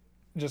like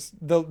just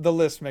the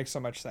list makes so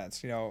much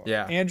sense.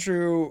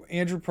 Andrew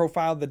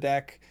profiled the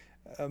deck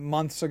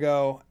months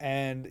ago,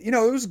 and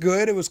it was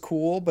good, it was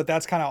cool, but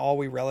that's kind of all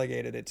we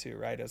relegated it to,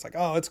 right? It's like,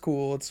 oh, it's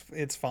cool,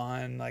 it's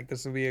fun, like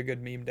this will be a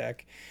good meme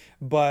deck.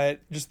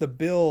 But just the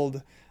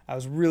build I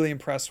was really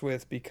impressed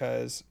with,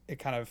 because it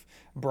kind of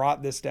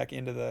brought this deck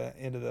into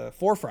the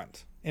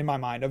forefront in my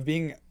mind of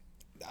being,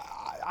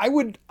 I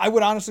would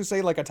honestly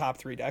say, like a top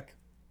 3 deck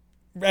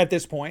at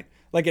this point.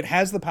 Like, it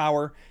has the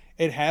power,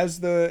 it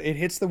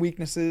hits the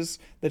weaknesses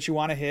that you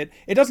want to hit.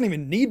 It doesn't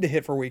even need to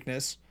hit for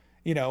weakness,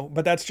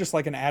 but that's just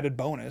like an added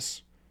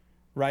bonus,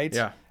 right?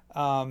 Yeah.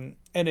 And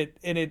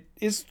it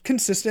is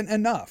consistent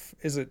enough.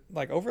 Is it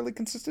like overly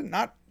consistent?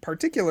 Not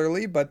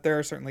particularly, but there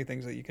are certainly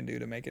things that you can do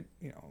to make it,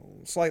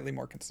 slightly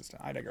more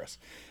consistent. I digress.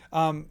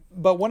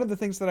 But one of the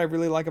things that I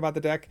really like about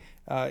the deck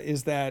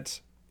is that,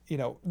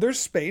 there's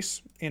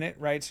space in it,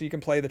 right? So you can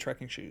play the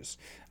Trekking Shoes.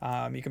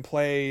 You can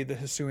play the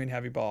Hisuian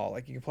Heavy Ball.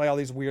 Like, you can play all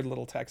these weird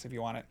little techs if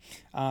you want it.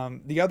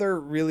 The other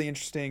really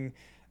interesting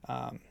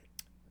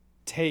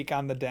take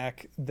on the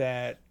deck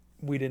that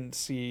we didn't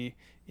see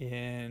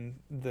in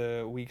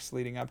the weeks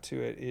leading up to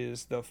it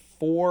is the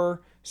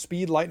 4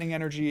 speed lightning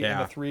energy and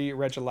the 3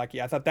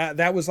 Regieleki. I thought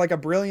that was like a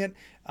brilliant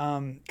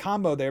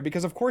combo there,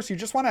 because of course you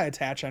just want to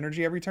attach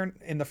energy every turn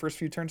in the first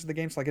few turns of the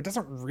game. So like, it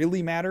doesn't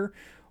really matter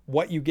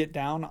what you get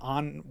down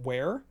on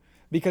where,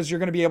 because you're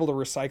going to be able to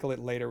recycle it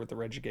later with the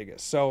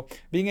Regigigas. So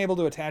being able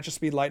to attach a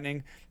speed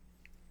lightning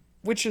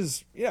which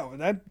is,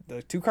 that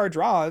the 2-card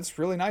draw, it's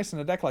really nice in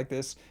a deck like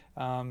this,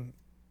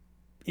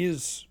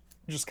 is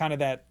just kind of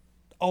that,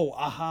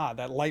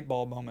 that light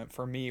bulb moment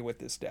for me with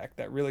this deck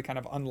that really kind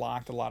of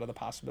unlocked a lot of the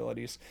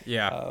possibilities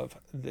of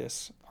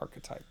this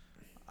archetype.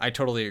 I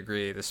totally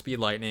agree. The Speed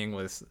Lightning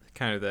was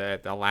kind of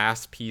the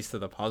last piece of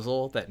the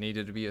puzzle that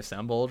needed to be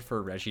assembled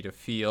for Reggie to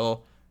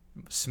feel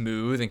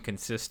smooth and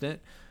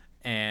consistent.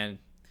 And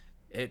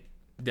it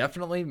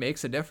definitely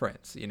makes a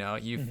difference.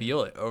 You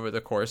feel it over the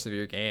course of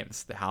your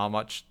games, how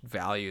much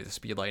value the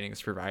Speed Lightning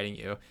is providing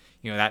you.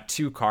 That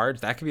 2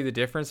 cards, that could be the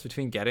difference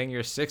between getting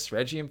your 6th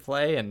Reggie in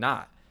play and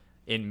not.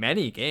 In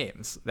many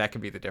games, that can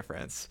be the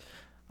difference.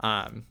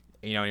 And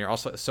you're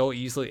also so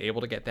easily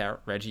able to get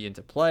that Reggie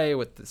into play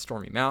with the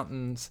Stormy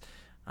Mountains.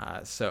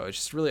 So it's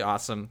just really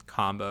awesome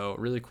combo,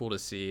 really cool to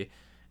see.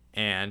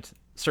 And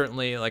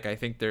certainly, I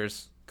think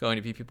there's going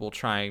to be people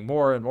trying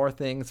more and more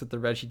things with the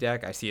Reggie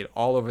deck. I see it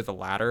all over the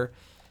ladder.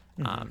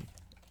 And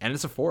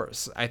it's a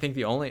force. I think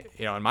the only,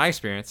 in my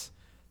experience,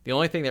 the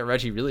only thing that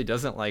Reggie really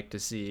doesn't like to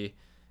see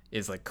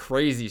is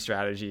crazy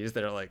strategies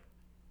that are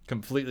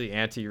completely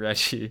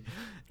anti-Reggie.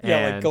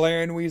 Yeah, like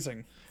Galarian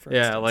Weezing.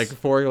 Instance.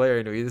 4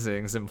 Galarian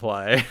Weezings in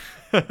play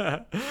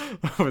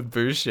with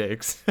boost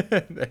shakes,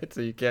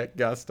 so you can't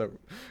gust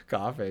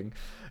coughing.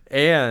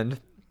 And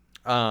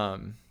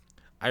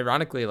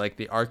ironically,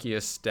 the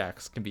Arceus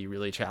decks can be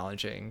really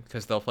challenging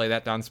because they'll play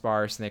that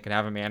Dunsparce and they can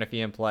have a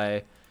Manaphy in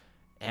play,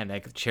 and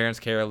Charon's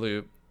Carrier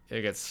Loop,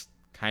 it gets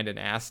kind of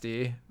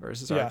nasty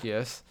versus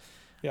Arceus.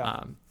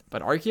 Yeah.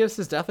 But Arceus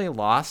has definitely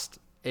lost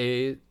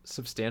a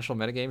substantial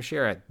metagame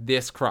share at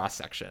this cross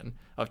section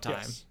of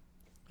time.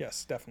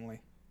 Yes, definitely.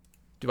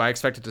 Do I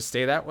expect it to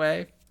stay that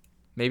way?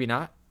 Maybe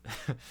not.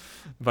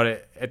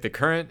 But at the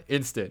current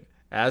instant,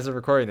 as of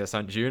recording this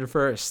on June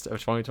 1st of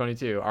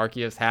 2022,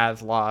 Arceus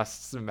has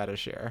lost some meta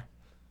share.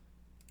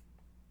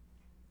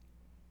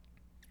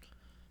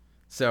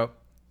 So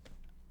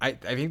I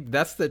think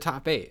that's the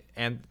top 8.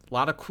 And a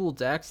lot of cool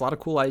decks, a lot of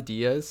cool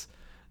ideas.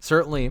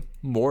 Certainly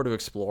more to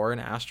explore in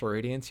Astral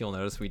Radiance. You'll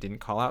notice we didn't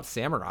call out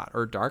Samurott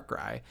or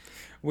Darkrai.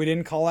 We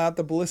didn't call out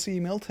the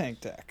Blissey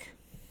Miltank deck.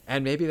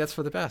 And maybe that's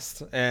for the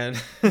best.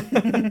 And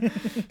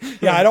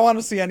yeah, I don't want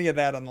to see any of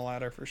that on the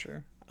ladder for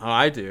sure. Oh,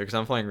 I do, because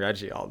I'm playing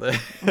Reggie all day.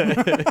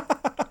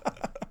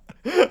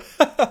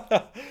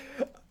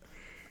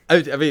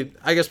 I mean,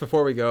 I guess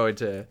before we go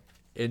into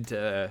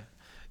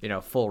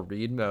full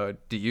read mode,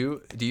 do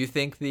you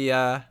think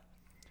the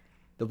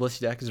Blissey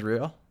deck is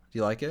real? Do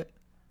you like it?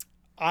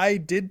 I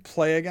did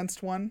play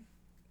against one,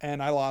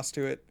 and I lost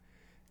to it.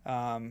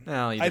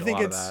 No, you did a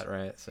lot of that,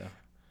 right? So.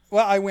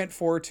 Well, I went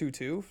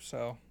 4-2-2,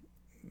 so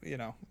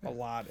a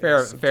lot.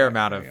 Fair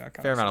amount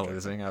of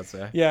losing, I would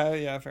say.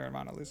 Yeah, fair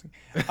amount of losing.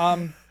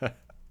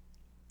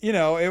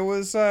 It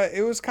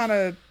was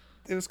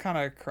kind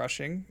of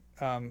crushing.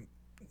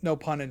 No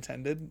pun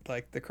intended.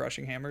 The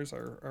crushing hammers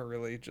are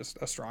really just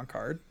a strong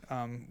card.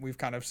 We've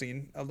kind of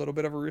seen a little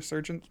bit of a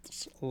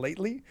resurgence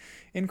lately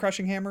in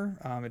crushing hammer.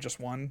 It just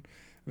won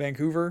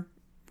Vancouver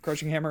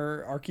crushing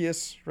hammer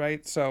Arceus,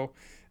 right? So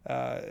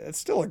it's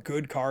still a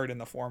good card in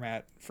the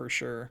format for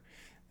sure.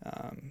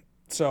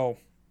 So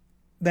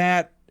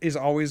that is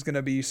always going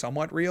to be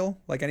somewhat real.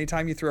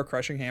 Anytime you throw a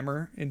crushing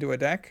hammer into a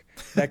deck,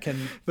 that can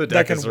the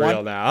deck is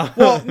real now.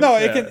 Well, no,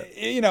 it can.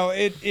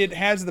 It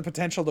has the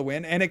potential to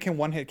win, and it can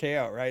one hit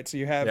KO, right? So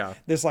you have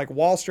this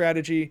wall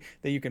strategy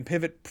that you can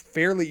pivot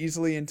fairly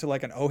easily into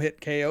an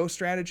O-hit KO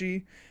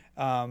strategy.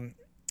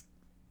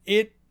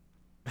 It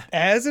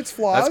has its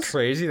flaws. That's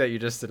crazy that you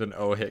just did an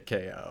O-hit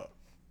KO.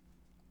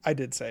 I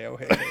did say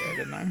O-hit KO,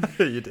 didn't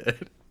I? You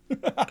did.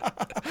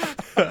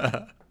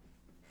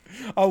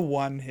 A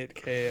one-hit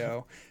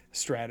KO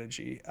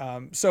strategy.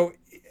 So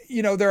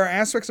there are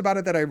aspects about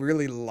it that I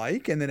really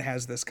like, and it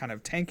has this kind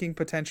of tanking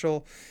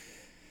potential.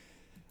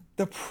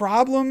 The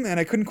problem, and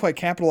I couldn't quite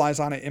capitalize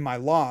on it in my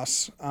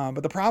loss,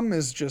 but the problem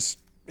is just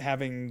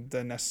having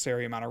the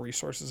necessary amount of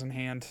resources in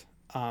hand.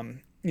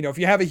 If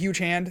you have a huge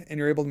hand and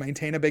you're able to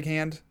maintain a big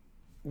hand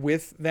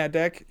with that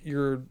deck,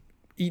 you're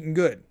eating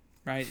good,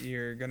 right?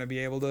 You're going to be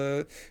able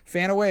to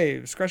fan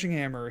away, Crushing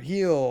Hammer,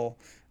 heal,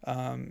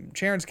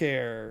 Charon's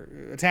Care,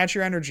 attach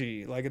your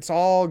energy. It's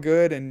all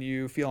good and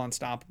you feel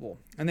unstoppable.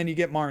 And then you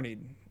get Marnied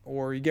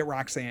or you get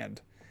Roxanne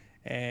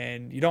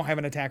and you don't have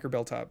an attacker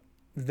built up.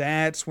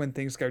 That's when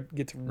things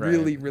get to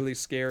really, really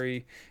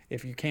scary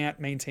if you can't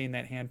maintain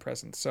that hand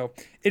presence. So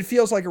it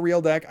feels like a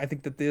real deck. I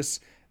think that this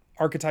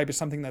archetype is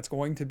something that's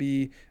going to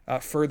be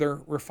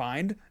further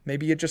refined.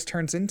 Maybe it just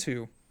turns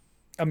into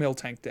a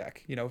Miltank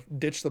deck,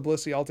 ditch the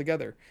Blissey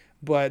altogether.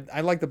 But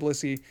I like the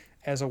Blissey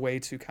as a way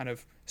to kind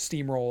of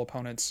steamroll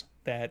opponents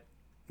that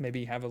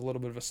maybe have a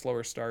little bit of a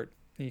slower start.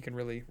 And you can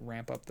really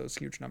ramp up those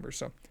huge numbers.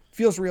 So it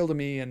feels real to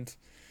me, and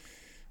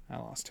I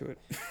lost to it.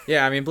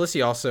 Yeah, I mean,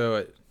 Blissey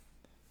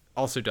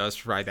also does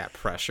provide that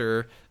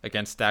pressure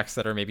against decks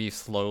that are maybe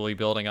slowly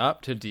building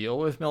up to deal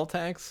with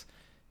Miltanks.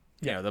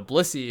 The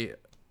Blissey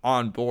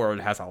on board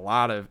has a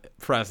lot of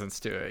presence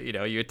to it.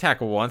 You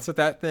attack once with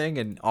that thing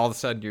and all of a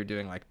sudden you're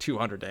doing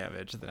 200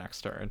 damage the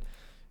next turn.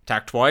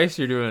 Attack twice,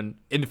 you're doing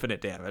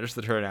infinite damage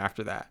the turn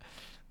after that.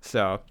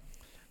 So,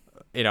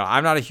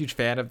 I'm not a huge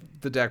fan of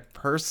the deck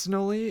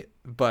personally,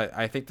 but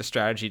I think the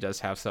strategy does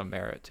have some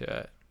merit to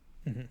it.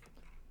 Mm-hmm.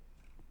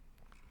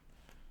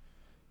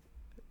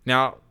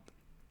 Now,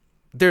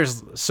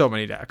 there's so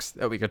many decks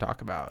that we could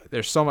talk about.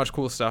 There's so much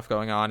cool stuff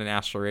going on in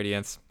Astral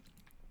Radiance.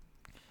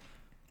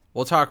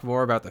 We'll talk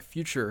more about the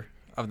future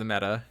of the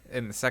meta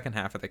in the second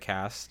half of the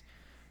cast.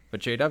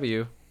 But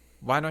JW,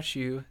 why don't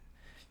you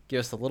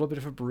give us a little bit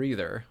of a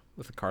breather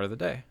with the card of the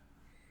day?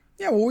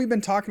 Yeah, well, we've been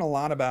talking a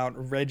lot about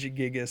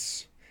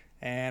Regigigas,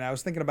 and I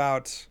was thinking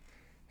about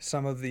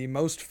some of the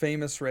most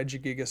famous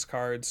Regigigas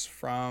cards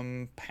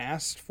from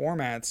past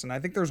formats, and I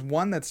think there's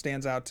one that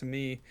stands out to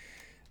me.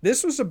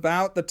 This was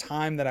about the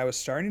time that I was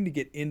starting to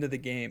get into the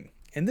game,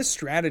 and this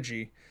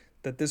strategy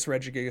that this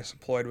Regigigas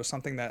employed was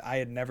something that I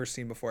had never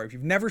seen before. If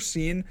you've never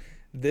seen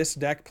this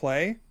deck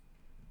play,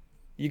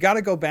 you got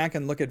to go back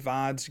and look at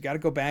VODs. You got to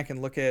go back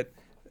and look at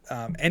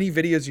any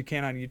videos you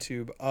can on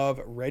YouTube of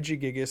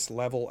Regigigas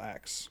Level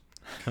X.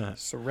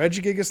 So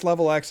Regigigas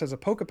Level X has a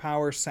Poké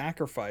Power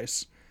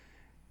Sacrifice,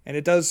 and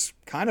it does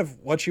kind of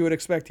what you would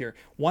expect here.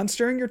 Once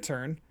during your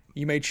turn,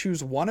 you may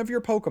choose one of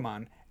your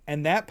Pokemon,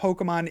 and that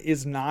Pokemon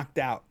is knocked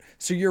out.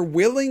 So you're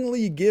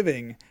willingly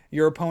giving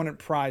your opponent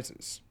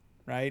prizes,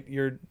 right?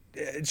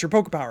 It's your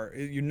Poké Power.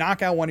 You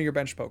knock out one of your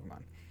bench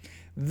Pokemon.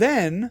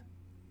 Then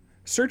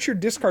search your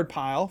discard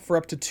pile for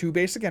up to 2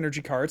 basic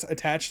energy cards,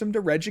 attach them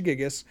to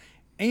Regigigas,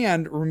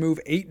 and remove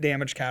 8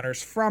 damage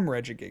counters from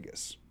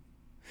Regigigas.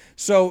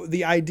 So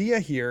the idea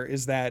here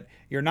is that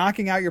you're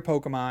knocking out your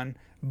Pokemon,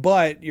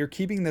 but you're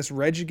keeping this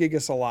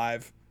Regigigas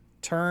alive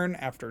turn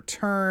after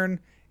turn.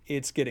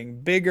 It's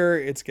getting bigger,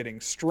 it's getting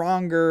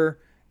stronger,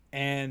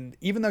 and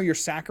even though you're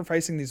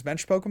sacrificing these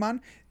bench Pokemon,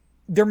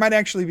 there might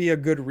actually be a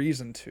good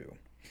reason to.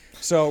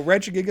 So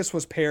Regigigas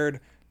was paired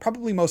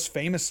probably most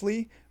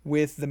famously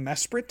with the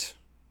Mesprit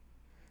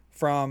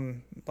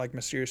from like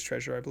Mysterious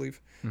Treasure, I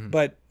believe. Mm-hmm.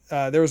 But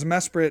there was a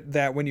Mesprit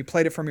that when you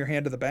played it from your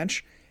hand to the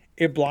bench,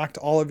 it blocked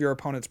all of your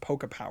opponent's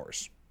Poké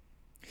Powers.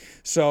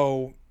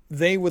 So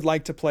they would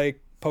like to play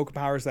Poké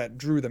Powers that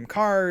drew them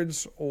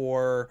cards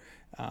or,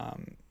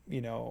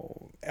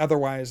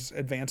 otherwise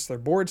advance their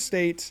board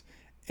state.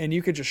 And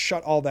you could just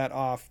shut all that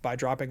off by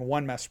dropping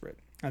one Mesprit.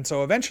 And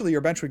so eventually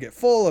your bench would get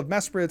full of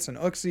Mesprits and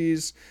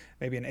Uxies,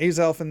 maybe an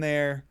Azelf in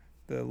there.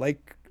 The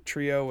Lake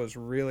Trio was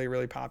really,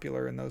 really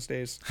popular in those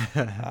days.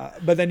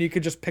 But then you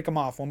could just pick them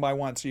off one by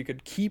one. So you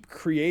could keep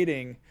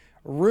creating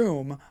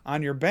room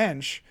on your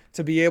bench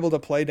to be able to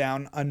play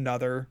down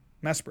another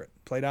Mesprit,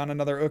 play down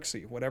another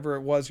Uxie, whatever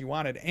it was you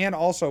wanted, and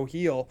also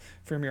heal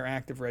from your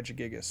active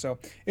Regigigas. So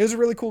it was a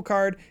really cool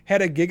card.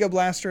 Had a Giga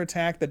Blaster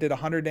attack that did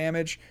 100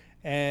 damage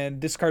and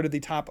discarded the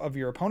top of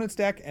your opponent's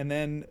deck and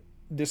then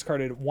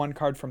discarded one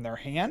card from their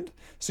hand.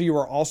 So you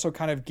were also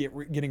kind of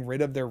getting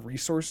rid of their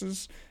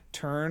resources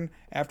turn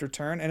after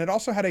turn. And it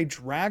also had a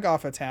drag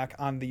off attack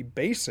on the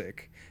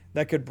basic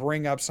that could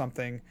bring up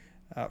something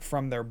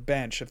from their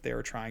bench if they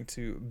were trying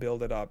to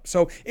build it up.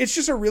 So it's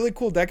just a really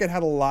cool deck. It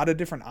had a lot of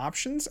different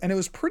options, and it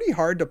was pretty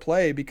hard to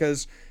play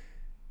because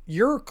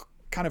you're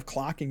kind of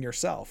clocking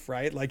yourself,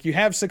 right? Like you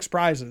have 6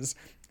 prizes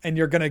and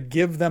you're going to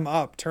give them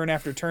up turn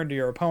after turn to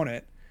your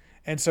opponent.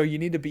 And so you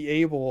need to be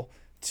able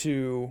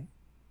to,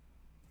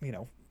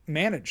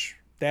 manage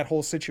that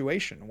whole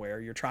situation where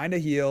you're trying to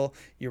heal,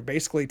 you're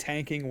basically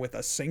tanking with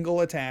a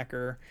single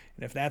attacker.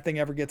 And if that thing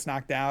ever gets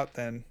knocked out,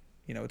 then,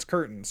 it's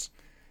curtains.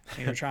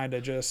 And you're trying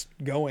to just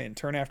go in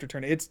turn after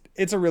turn. It's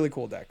a really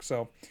cool deck.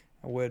 So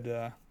I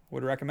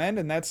would recommend,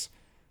 and that's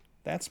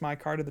my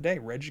card of the day,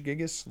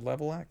 Regigigas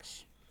Level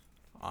X.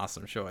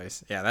 Awesome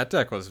choice. Yeah, that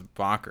deck was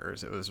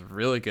bonkers. It was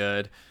really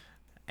good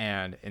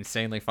and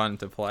insanely fun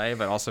to play,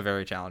 but also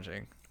very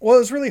challenging. Well, it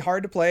was really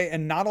hard to play,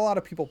 and not a lot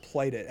of people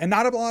played it. And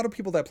not a lot of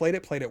people that played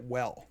it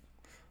well.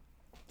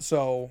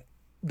 So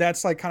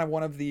that's like kind of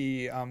one of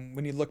the,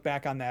 when you look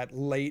back on that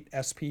late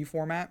SP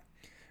format,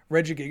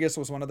 Regigigas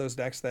was one of those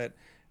decks that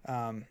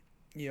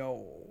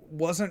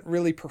wasn't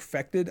really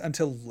perfected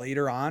until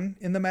later on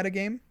in the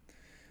metagame.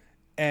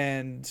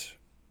 And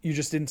you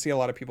just didn't see a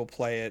lot of people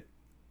play it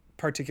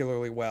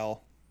particularly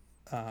well.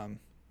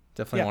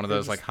 Definitely one of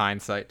those like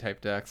hindsight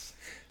type decks.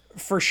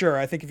 For sure.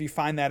 I think if you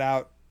find that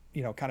out,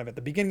 kind of at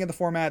the beginning of the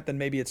format, then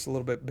maybe it's a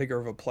little bit bigger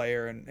of a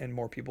player and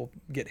more people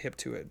get hip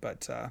to it.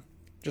 But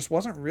just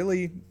wasn't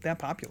really that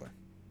popular.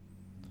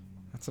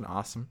 That's an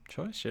awesome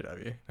choice,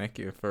 JW. Thank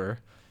you for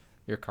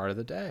your card of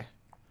the day.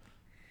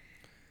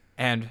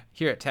 And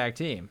here at Tag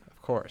Team,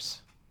 of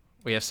course,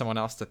 we have someone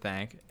else to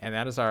thank, and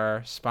that is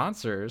our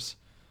sponsors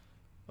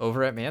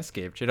over at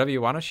Manscaped. JW,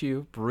 why don't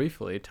you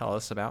briefly tell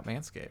us about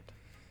Manscaped?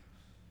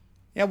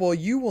 Yeah, well,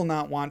 you will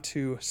not want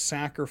to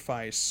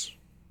sacrifice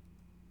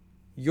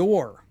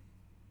your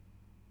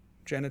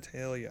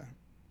genitalia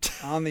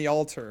on the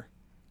altar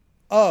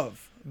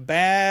of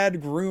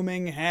bad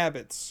grooming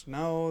habits.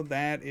 No,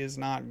 that is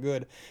not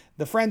good.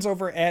 The friends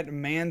over at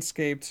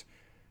Manscaped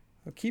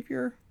will keep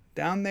your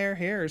down there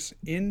hairs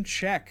in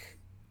check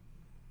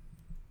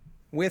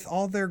with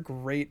all their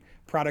great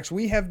products.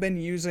 We have been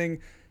using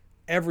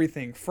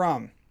everything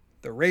from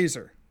the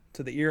razor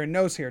to the ear and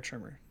nose hair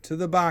trimmer to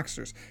the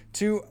boxers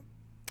to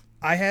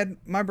I had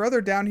my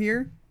brother down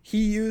here.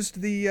 He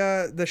used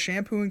the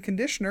shampoo and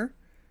conditioner.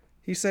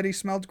 He said he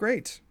smelled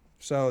great.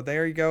 So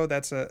there you go.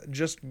 That's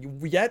just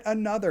yet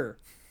another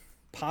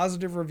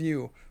positive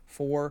review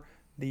for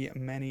the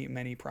many,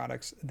 many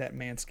products that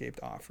Manscaped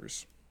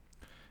offers.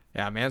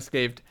 Yeah,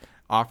 Manscaped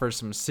offers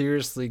some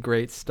seriously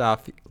great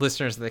stuff.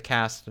 Listeners of the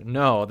cast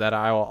know that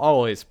I will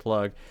always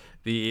plug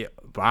the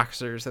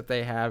boxers that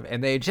they have,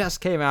 and they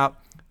just came out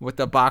with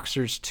the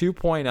Boxers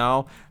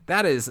 2.0.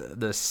 That is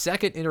the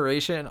second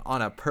iteration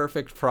on a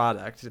perfect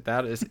product.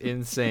 That is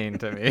insane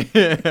to me.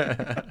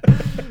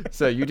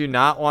 So you do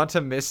not want to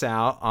miss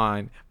out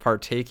on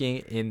partaking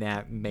in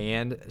that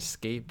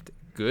Manscaped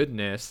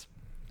goodness.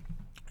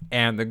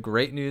 And the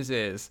great news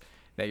is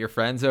that your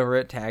friends over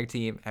at Tag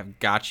Team have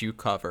got you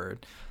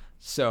covered.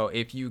 So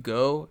if you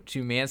go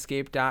to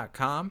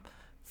manscaped.com,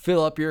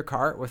 fill up your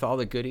cart with all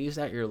the goodies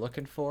that you're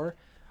looking for.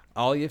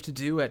 All you have to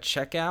do at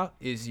checkout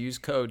is use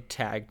code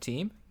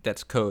TAGTEAM.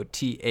 That's code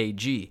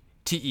TAGTEAM.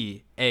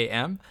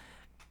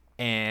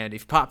 And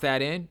if you pop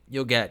that in,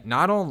 you'll get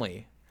not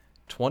only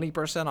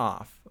 20%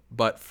 off,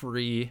 but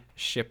free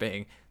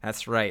shipping.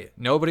 That's right.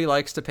 Nobody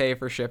likes to pay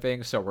for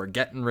shipping, so we're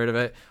getting rid of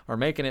it. We're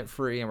making it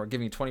free, and we're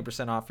giving you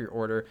 20% off your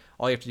order.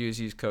 All you have to do is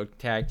use code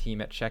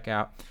TAGTEAM at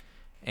checkout,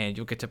 and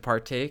you'll get to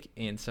partake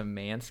in some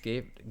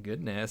Manscaped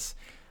goodness.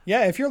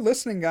 Yeah, if you're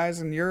listening,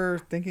 guys, and you're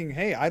thinking,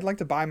 hey, I'd like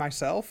to buy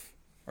myself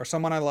or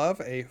someone I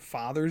love a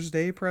Father's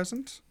Day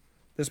present,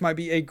 this might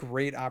be a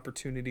great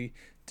opportunity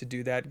to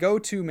do that. Go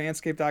to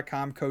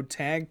manscaped.com, code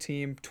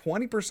TAGTEAM,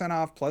 20%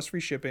 off plus free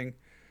shipping.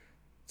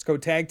 It's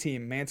code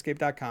TAGTEAM,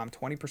 manscaped.com,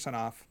 20%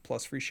 off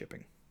plus free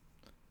shipping.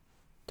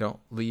 Don't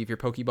leave your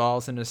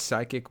Pokeballs in a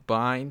psychic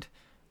bind.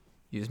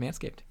 Use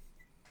Manscaped.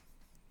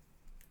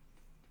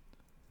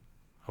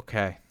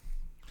 Okay.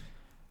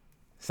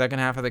 Second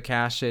half of the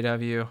cast,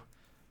 JW.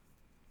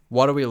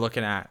 What are we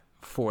looking at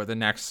for the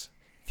next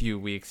few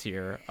weeks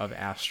here of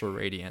Astral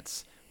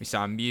Radiance? We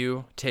saw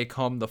Mew take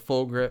home the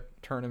Full Grip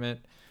tournament.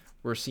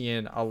 We're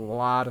seeing a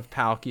lot of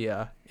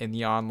Palkia in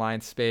the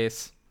online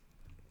space.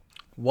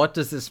 What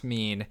does this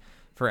mean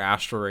for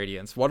Astral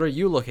Radiance? What are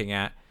you looking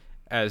at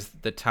as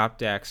the top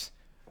decks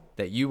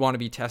that you want to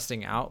be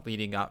testing out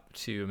leading up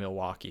to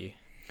Milwaukee?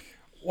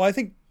 Well, I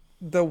think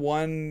the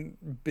one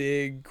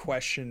big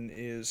question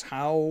is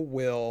how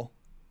will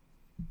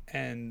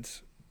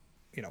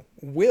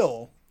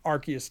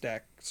Arceus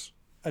decks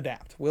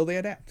adapt? Will they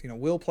adapt?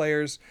 Will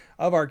players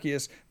of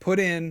Arceus put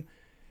in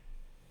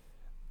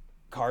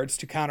cards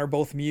to counter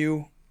both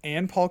Mew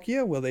and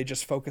Palkia? Will they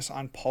just focus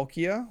on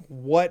Palkia?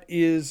 What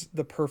is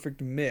the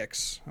perfect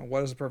mix?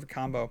 What is the perfect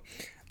combo?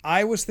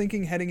 I was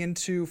thinking heading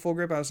into Full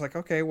Grip, I was like,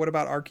 okay, what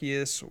about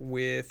Arceus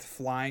with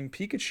Flying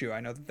Pikachu?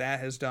 I know that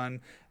has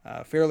done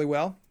fairly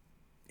well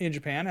in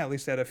Japan, at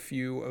least at a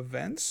few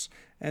events.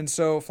 And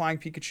so Flying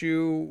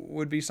Pikachu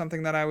would be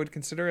something that I would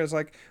consider as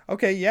like,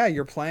 okay, yeah,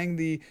 you're playing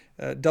the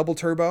double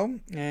turbo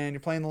and you're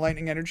playing the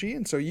lightning energy.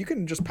 And so you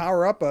can just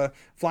power up a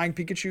Flying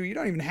Pikachu. You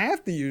don't even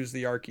have to use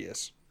the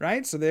Arceus,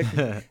 right? So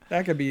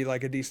that could be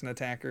like a decent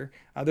attacker.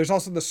 There's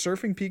also the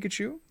Surfing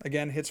Pikachu.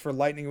 Again, hits for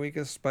lightning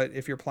weakness, but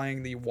if you're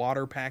playing the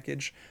water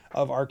package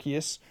of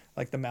Arceus,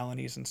 like the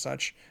Melanies and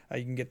such,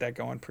 you can get that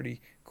going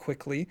pretty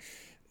quickly.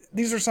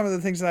 These are some of the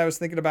things that I was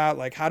thinking about,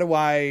 like how do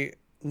I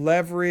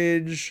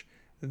leverage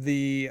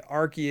the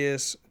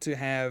Arceus to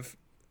have,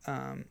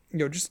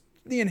 just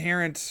the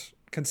inherent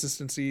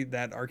consistency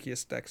that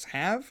Arceus decks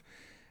have,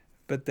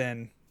 but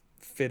then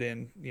fit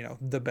in,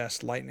 the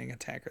best lightning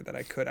attacker that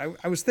I could.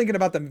 I was thinking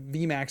about the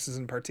VMAXs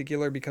in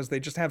particular because they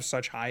just have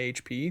such high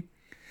HP.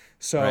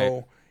 So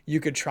right. You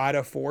could try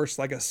to force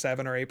like a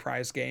 7 or 8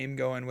 prize game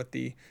going with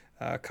the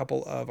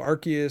couple of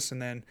Arceus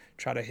and then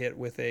try to hit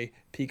with a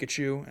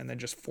Pikachu and then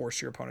just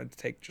force your opponent to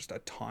take just a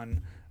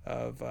ton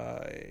of,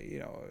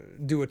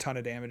 do a ton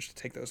of damage to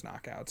take those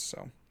knockouts.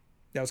 So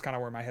that was kind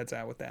of where my head's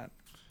at with that.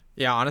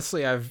 Yeah,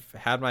 honestly, I've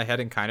had my head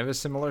in kind of a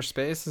similar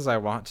space as I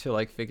want to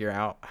like figure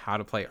out how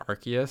to play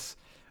Arceus.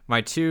 My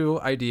two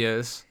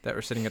ideas that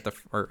were sitting at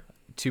or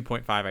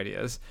 2.5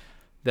 ideas.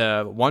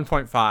 The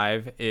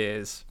 1.5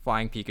 is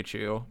Flying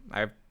Pikachu.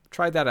 I've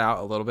tried that out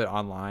a little bit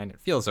online. It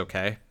feels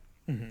okay.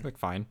 Like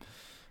fine.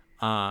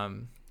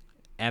 And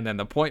then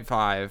the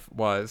 0.5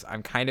 was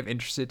I'm kind of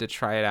interested to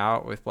try it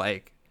out with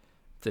like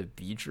the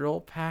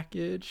Beedrill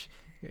package.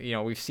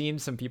 We've seen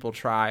some people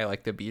try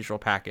like the Beedrill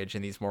package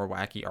in these more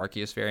wacky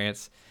Arceus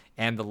variants.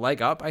 And the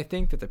leg up I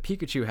think that the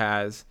Pikachu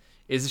has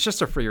is it's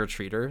just a free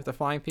retreater, the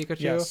Flying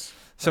Pikachu. Yes.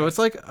 So it's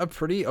like a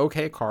pretty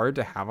okay card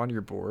to have on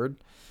your board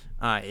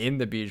in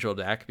the Beedrill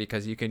deck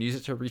because you can use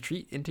it to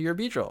retreat into your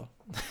Beedrill.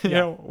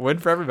 Win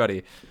for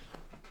everybody.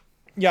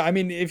 Yeah, I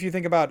mean, if you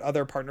think about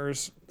other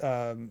partners,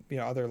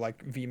 other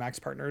like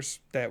VMAX partners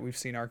that we've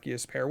seen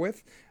Arceus pair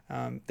with,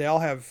 they all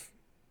have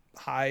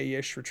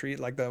high-ish retreat.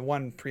 Like the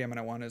one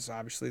preeminent one is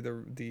obviously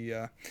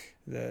the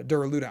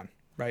Duraludon,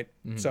 right?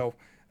 Mm-hmm. So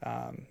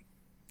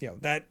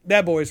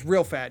that boy's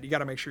real fat. You got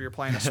to make sure you're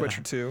playing a switch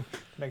or two.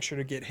 Make sure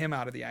to get him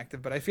out of the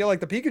active. But I feel like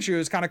the Pikachu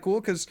is kind of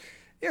cool because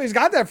he's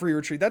got that free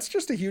retreat. That's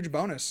just a huge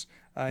bonus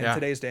in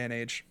today's day and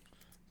age.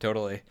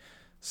 Totally.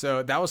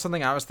 So that was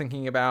something I was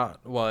thinking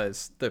about,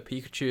 was the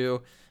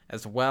Pikachu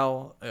as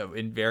well,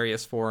 in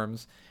various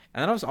forms.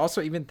 And then I was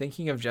also even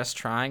thinking of just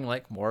trying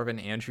like more of an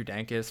Andrew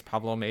Dankis,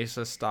 Pablo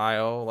Mesa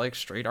style, like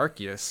straight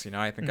Arceus.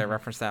 I think I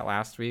referenced that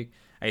last week.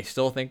 I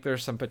still think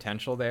there's some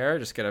potential there.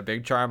 Just get a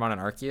big charm on an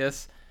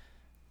Arceus,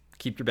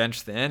 keep your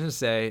bench thin, and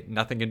say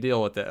nothing can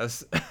deal with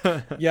this.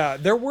 Yeah,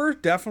 there were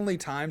definitely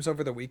times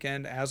over the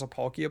weekend as a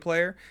Palkia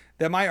player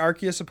that my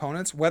Arceus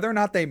opponents, whether or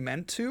not they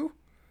meant to,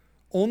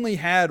 only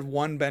had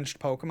one benched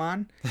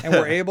Pokemon and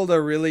were able to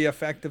really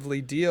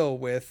effectively deal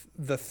with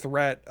the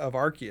threat of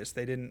Arceus.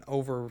 They didn't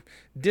over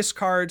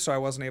discard, so I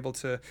wasn't able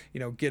to,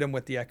 get him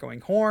with the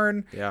Echoing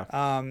Horn. Yeah.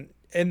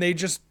 And they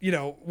just,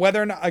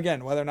 whether or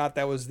not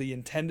that was the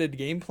intended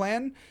game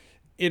plan,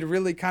 it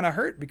really kind of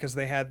hurt because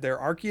they had their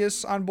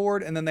Arceus on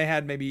board, and then they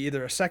had maybe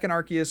either a second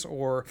Arceus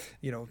or,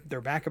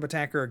 their backup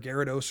attacker, a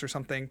Gyarados or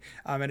something.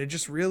 And it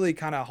just really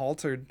kind of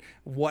halted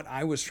what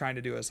I was trying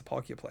to do as a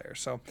Palkia player.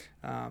 So,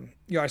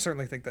 I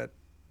certainly think that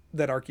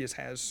Arceus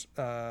has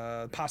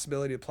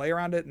possibility to play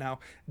around it. Now,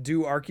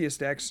 do Arceus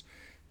decks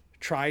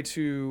try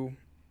to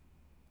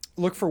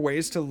look for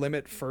ways to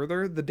limit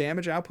further the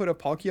damage output of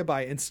Palkia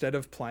by, instead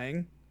of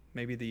playing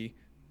maybe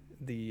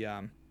the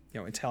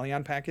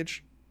Inteleon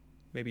package,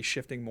 maybe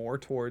shifting more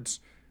towards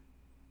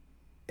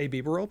a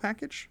Bibarel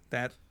package?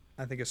 That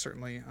I think is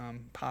certainly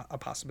a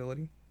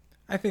possibility.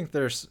 I think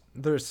there's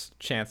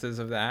chances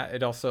of that.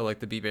 It also, like,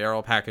 the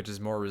Bibarel package is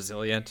more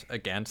resilient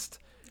against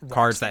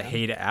cards that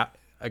hate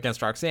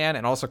against Roxanne,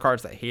 and also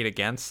cards that hate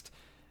against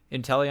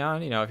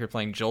Inteleon. If you're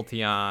playing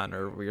Jolteon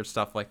or weird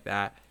stuff like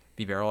that,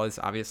 Bibarel is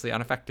obviously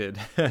unaffected.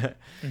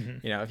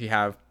 If you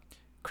have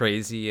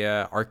crazy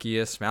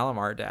Arceus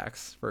Malamar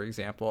decks, for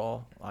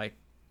example, like,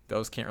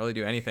 those can't really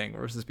do anything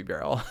versus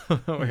Bibarel,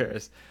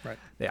 whereas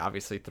they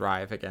obviously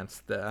thrive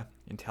against the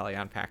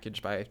Inteleon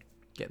package by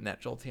getting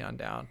that Jolteon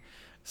down.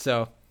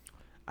 So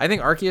I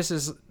think Arceus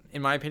is,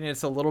 in my opinion,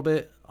 it's a little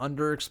bit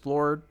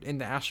underexplored in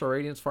the Astral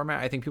Radiance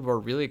format. I think people are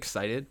really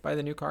excited by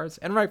the new cards,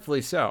 and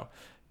rightfully so.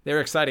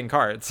 They're exciting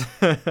cards.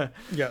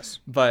 Yes.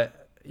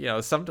 But,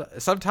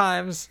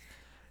 sometimes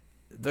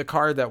the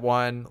card that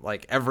won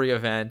like every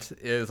event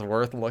is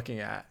worth looking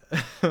at.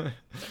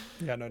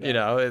 Yeah, no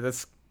doubt.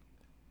 That's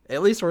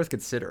at least worth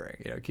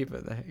considering. Keep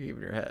it in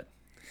your head.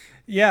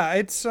 Yeah,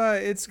 it's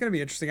going to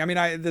be interesting. I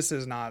mean, this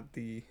is not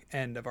the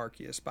end of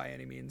Arceus by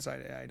any means.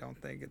 I don't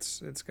think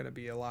it's going to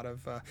be a lot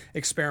of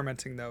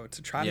experimenting, though,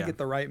 to try to get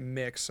the right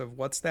mix of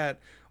what's that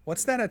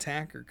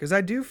attacker. Because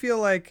I do feel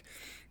like,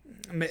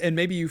 and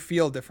maybe you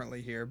feel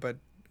differently here, but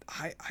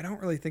I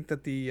don't really think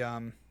that the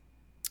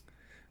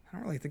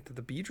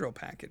Beedrill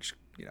package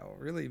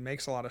really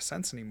makes a lot of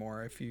sense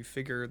anymore. If you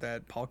figure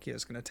that Palkia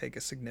is going to take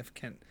a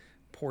significant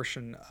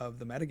portion of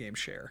the metagame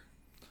share.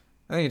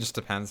 I think it just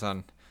depends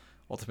on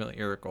ultimately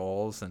your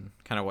goals and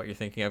kind of what you're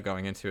thinking of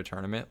going into a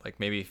tournament. Like,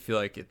 maybe you feel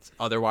like it's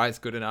otherwise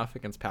good enough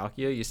against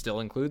Palkia, you still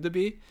include the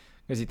B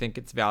because you think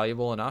it's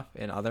valuable enough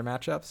in other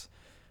matchups.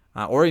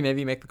 Or you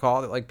maybe make the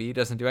call that, like, B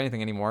doesn't do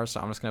anything anymore, so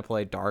I'm just going to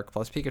play Dark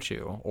plus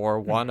Pikachu, or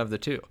one of the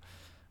two,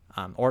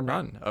 or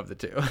none of the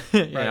two.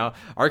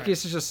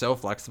 Arceus is just so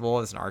flexible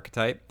as an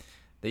archetype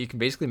that you can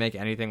basically make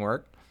anything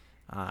work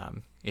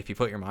if you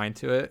put your mind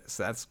to it.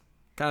 So that's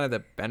kind of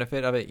the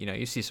benefit of it.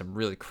 You see some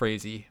really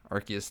crazy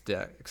Arceus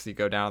decks. You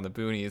go down the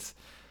boonies,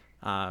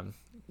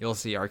 you'll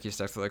see Arceus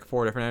decks with like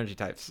 4 different energy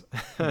types.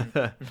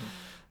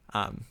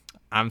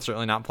 I'm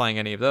certainly not playing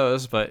any of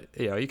those, but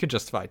you could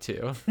justify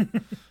 2.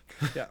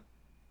 Yeah.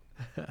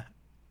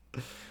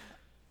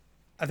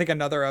 I think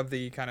another of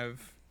the kind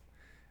of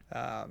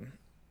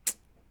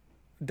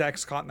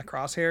decks caught in the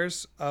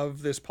crosshairs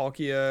of this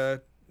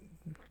Palkia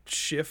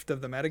shift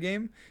of the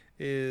metagame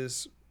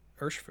is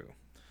Urshifu.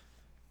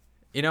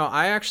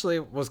 I actually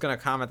was going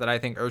to comment that I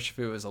think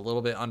Urshifu is a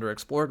little bit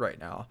underexplored right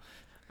now,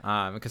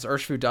 because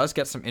Urshifu does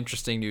get some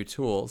interesting new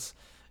tools.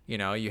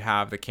 You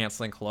have the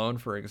Canceling Cologne,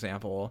 for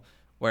example,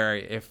 where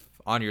if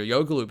on your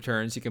Yoga Loop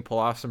turns, you can pull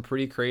off some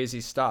pretty crazy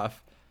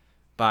stuff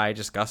by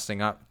just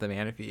gusting up the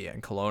Manaphy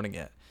and coloning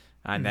it,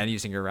 and then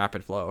using your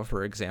Rapid Flow,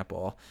 for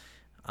example.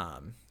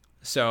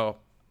 So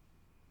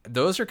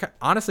those are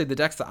honestly the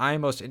decks that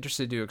I'm most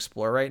interested to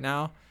explore right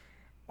now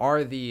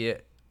are the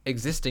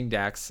existing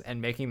decks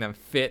and making them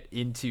fit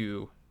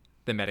into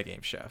the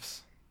metagame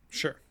shifts.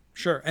 Sure.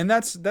 And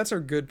that's a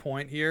good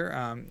point here.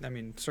 I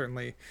mean,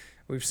 certainly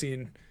we've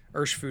seen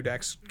Urshifu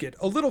decks get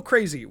a little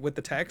crazy with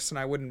the text, and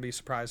I wouldn't be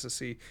surprised to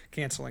see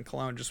Canceling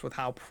Cologne just with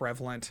how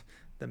prevalent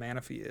the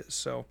Manaphy is.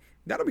 So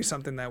that'll be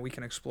something that we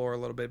can explore a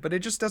little bit, but it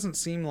just doesn't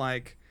seem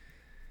like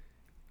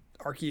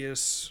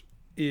Arceus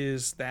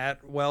is that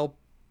well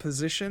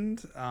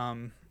positioned. I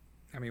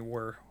mean,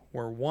 we're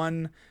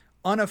one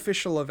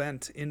unofficial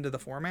event into the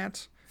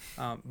format,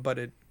 but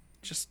it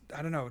just,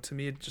 I don't know, to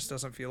me it just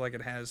doesn't feel like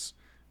it has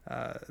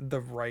the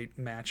right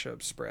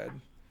matchup spread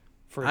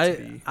for it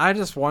to be. I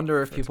just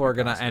wonder if people are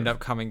going to positive. end up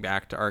coming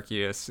back to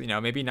Arceus. You know,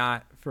 maybe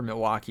not for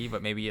Milwaukee,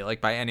 but maybe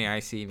like by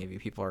NAIC, maybe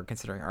people are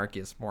considering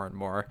Arceus more and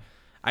more.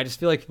 I just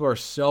feel like people are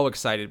so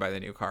excited by the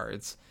new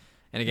cards.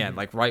 And again,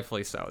 like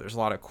rightfully so. There's a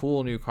lot of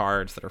cool new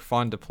cards that are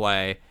fun to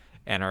play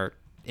and are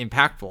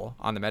impactful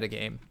on the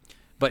metagame.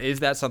 But is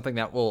that something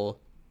that will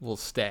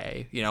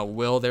stay? You know,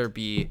 will there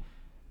be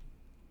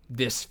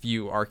this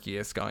few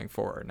Arceus going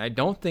forward? And I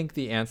don't think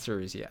the answer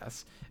is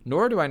yes.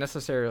 Nor do I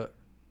necessarily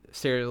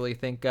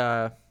think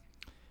that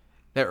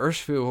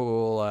Urshifu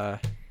will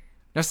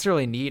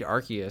necessarily need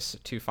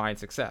Arceus to find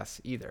success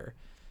either.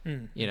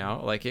 You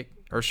know, like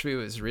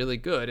Urshifu is really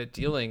good at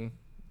dealing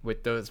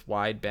with those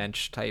wide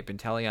bench type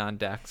Inteleon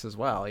decks as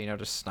well. You know,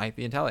 just snipe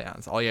the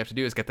Inteleons. All you have to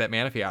do is get that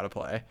Manaphy out of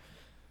play.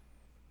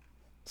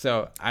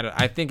 So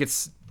I think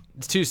it's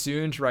too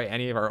soon to write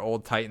any of our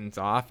old Titans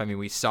off. I mean,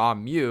 we saw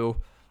Mew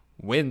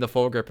win the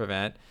Full Grip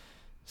event.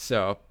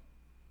 So,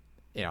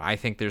 you know, I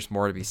think there's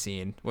more to be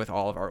seen with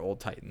all of our old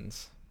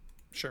Titans.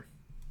 Sure.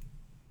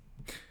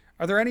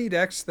 Are there any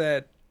decks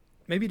that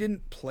maybe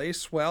didn't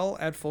place well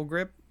at Full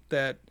Grip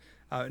that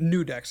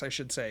new decks, I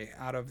should say,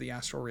 out of the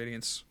Astral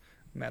Radiance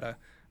meta,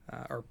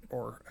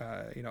 or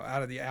you know,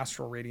 out of the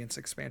Astral Radiance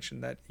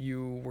expansion that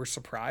you were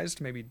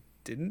surprised maybe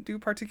didn't do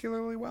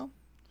particularly well?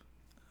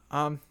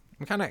 I'm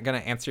kind of gonna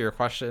answer your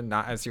question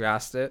not as you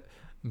asked it,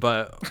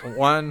 but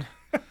one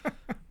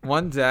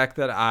deck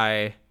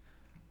that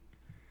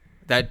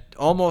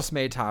almost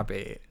made top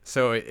 8,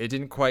 so it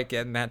didn't quite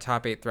get in that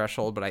top 8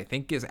 threshold, but I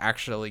think is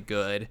actually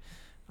good,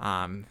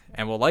 and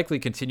will likely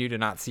continue to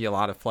not see a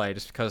lot of play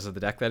just because of the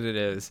deck that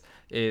it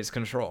is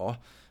Control.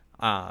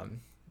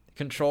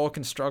 Control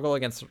can struggle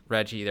against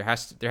Reggie. There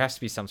has to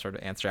be some sort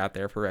of answer out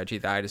there for Reggie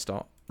that I just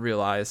don't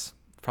realize.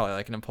 Probably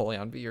like an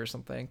Empoleon V or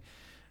something.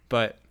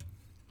 But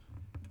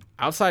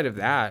outside of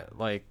that,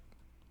 like,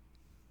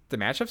 the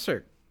matchups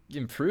are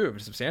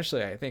improved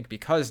substantially, I think,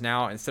 because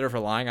now instead of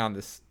relying on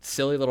this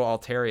silly little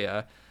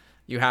Altaria,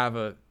 you have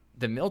the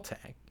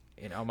Miltank.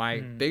 You know, my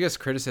biggest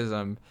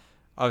criticism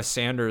of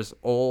Sanders'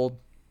 old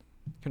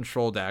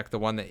Control deck, the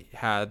one that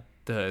had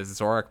the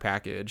Zorak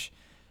package,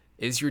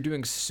 is you're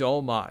doing so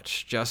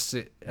much just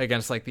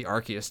against like the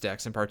Arceus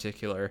decks in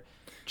particular,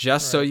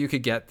 just so you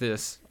could get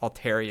this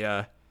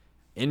Altaria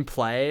in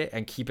play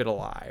and keep it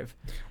alive.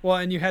 Well,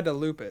 and you had to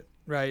loop it,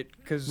 right?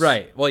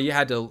 Well, you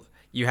had to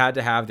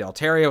have the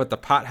Altaria with the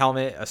pot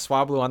helmet, a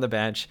Swablu on the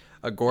bench,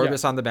 a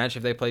Gorbis on the bench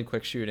if they played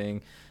quick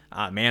shooting,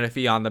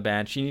 Manaphy on the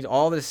bench. You need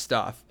all this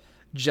stuff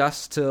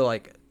just to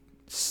like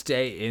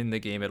stay in the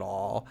game at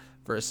all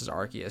versus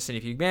Arceus. And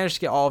if you managed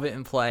to get all of it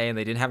in play and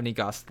they didn't have any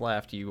Gust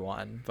left, you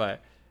won.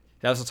 But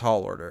that was a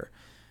tall order.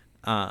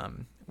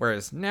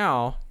 Whereas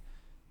now,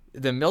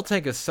 the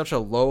Miltank is such a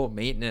low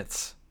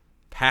maintenance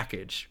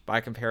package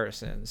by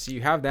comparison. So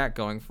you have that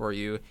going for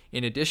you,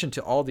 in addition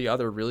to all the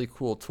other really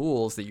cool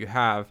tools that you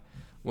have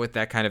with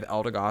that kind of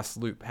Eldegoss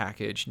loop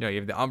package. You know, you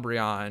have the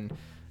Umbreon,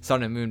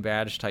 Sun and Moon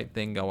badge type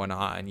thing going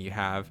on. You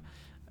have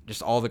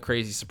just all the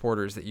crazy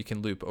supporters that you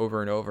can loop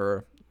over and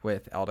over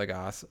with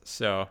Eldegoss.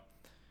 So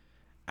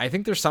I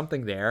think there's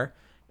something there,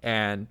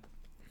 and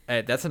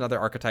that's another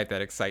archetype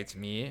that excites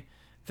me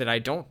that I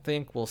don't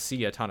think we'll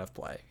see a ton of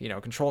play. You know,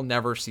 Control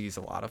never sees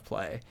a lot of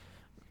play,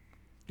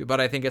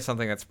 but I think it's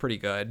something that's pretty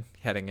good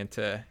heading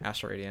into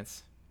Astral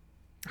Radiance.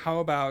 How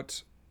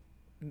about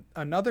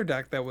another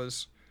deck that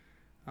was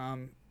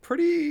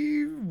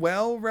pretty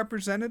well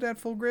represented at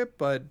Full Grip,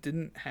 but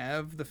didn't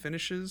have the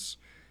finishes?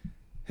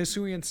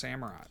 Hisuian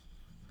Samurott.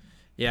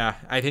 Yeah,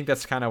 I think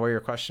that's kind of where your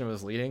question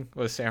was leading,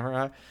 was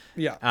Samurott.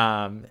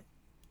 Yeah.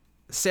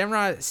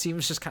 Samurott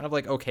seems just kind of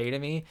like okay to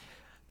me.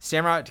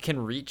 Samurott can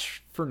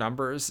reach for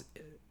numbers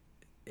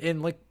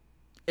in like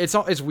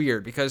it's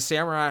weird because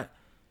Samurott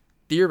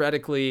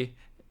theoretically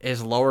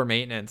is lower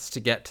maintenance to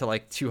get to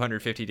like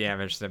 250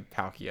 damage than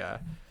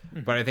Palkia.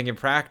 But I think in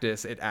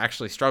practice it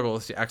actually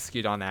struggles to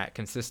execute on that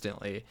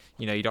consistently.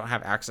 You know, you don't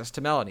have access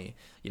to Melanie.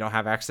 You don't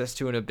have access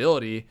to an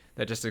ability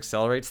that just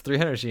accelerates 3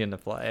 energy into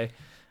play.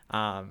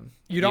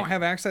 You don't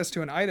have access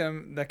to an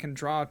item that can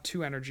draw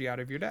 2 energy out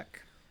of your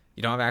deck.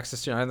 You don't have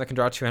access to an item that can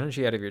draw 2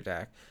 energy out of your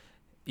deck.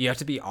 You have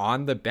to be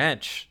on the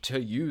bench to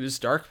use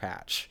Dark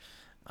Patch.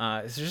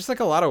 It's just like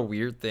a lot of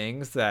weird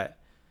things that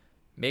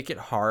make it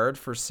hard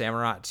for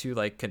Samurott to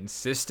like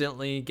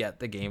consistently get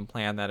the game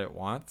plan that it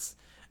wants.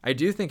 I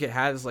do think it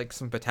has like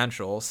some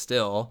potential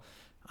still.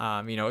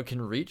 You know, it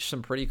can reach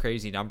some pretty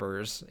crazy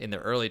numbers in the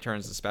early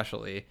turns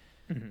especially.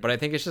 But I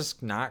think it's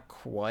just not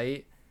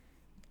quite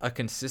a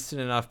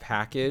consistent enough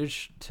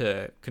package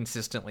to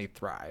consistently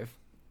thrive.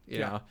 You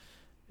know?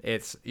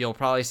 You'll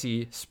probably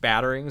see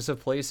spatterings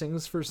of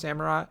placings for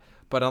Samurott,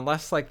 but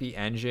unless like the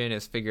engine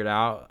is figured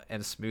out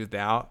and smoothed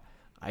out,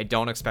 I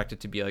don't expect it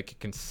to be like a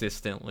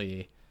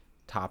consistently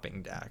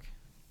topping deck.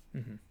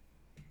 Do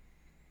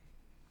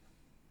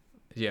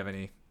you have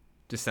any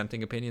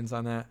dissenting opinions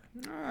on that?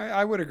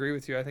 I would agree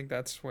with you. I think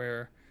that's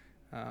where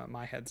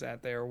my head's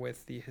at there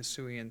with the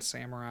Hisuian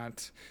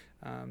Samurott.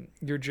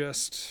 You're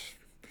just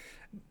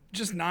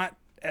not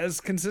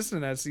as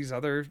consistent as these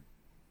other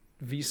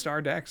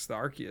V-Star decks, the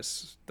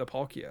Arceus, the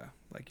Palkia.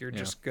 Like, you're Yeah.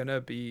 just going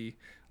to be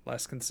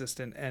less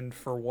consistent. And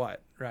for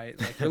what, right?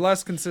 Like, you're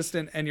less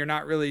consistent and you're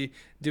not really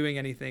doing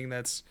anything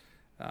that's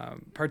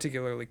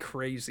particularly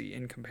crazy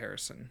in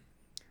comparison.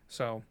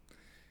 So,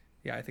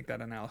 yeah, I think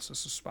that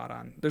analysis is spot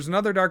on. There's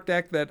another Dark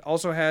deck that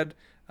also had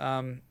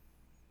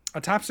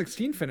a top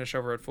 16 finish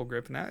over at Full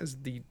Grip, and that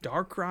is the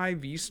Darkrai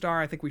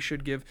V-Star. I think we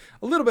should give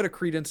a little bit of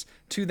credence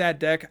to that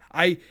deck.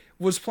 I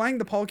was playing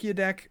the Palkia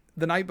deck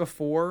the night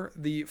before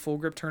the Full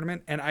Grip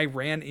tournament, and I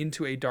ran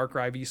into a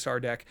Darkrai V-Star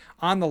deck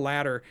on the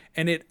ladder,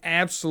 and it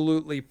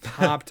absolutely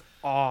popped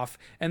off.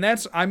 And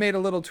I made a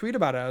little tweet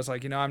about it. I was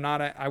like,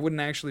 I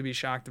wouldn't actually be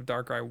shocked if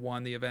Darkrai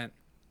won the event,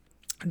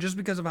 just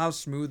because of how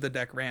smooth the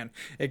deck ran.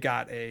 It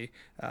got a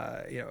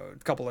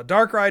couple of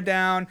Darkrai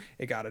down.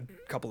 It got a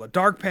couple of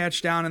Dark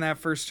Patch down in that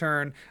first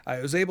turn.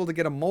 It was able to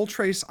get a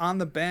Moltres on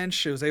the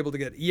bench. It was able to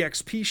get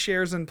EXP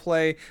shares in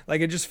play.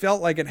 Like, it just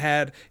felt like it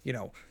had,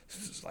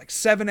 like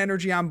 7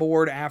 energy on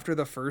board after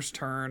the first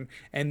turn.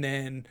 And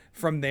then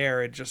from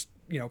there, it just,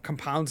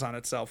 compounds on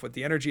itself with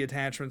the energy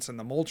attachments and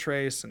the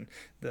Moltres and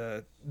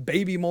the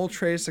baby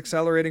Moltres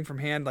accelerating from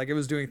hand. Like, it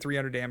was doing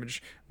 300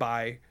 damage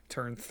by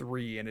turn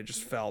 3, and it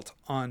just felt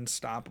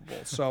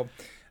unstoppable. So,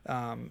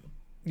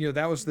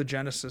 that was the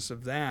genesis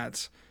of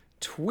that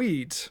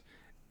tweet.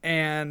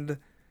 And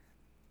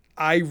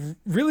I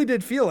really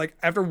did feel like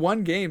after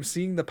one game,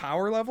 seeing the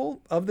power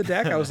level of the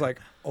deck, I was like,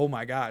 oh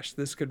my gosh,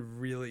 this could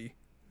really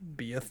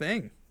be a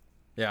thing.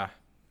 Yeah.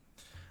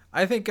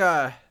 I think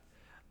Darkrai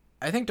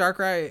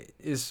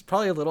is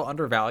probably a little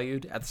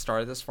undervalued at the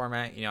start of this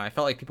format. I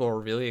felt like people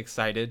were really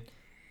excited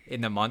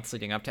in the months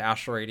leading up to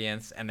Astral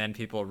Radiance, and then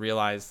people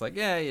realized, like,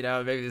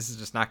 maybe this is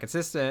just not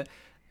consistent.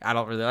 I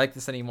don't really like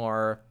this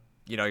anymore.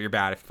 You're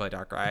bad if you play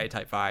Darkrai.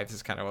 Type 5s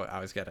is kind of what I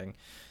was getting.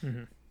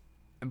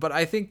 Mm-hmm. But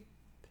I think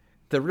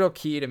the real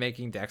key to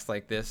making decks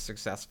like this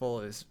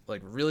successful is,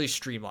 like, really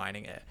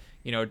streamlining it.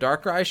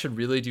 Darkrai should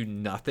really do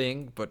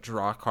nothing but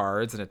draw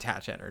cards and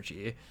attach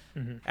energy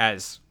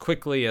as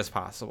quickly as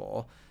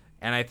possible.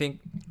 And I think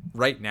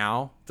right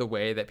now, the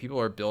way that people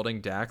are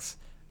building decks,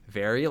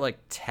 very, like,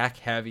 tech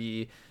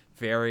heavy,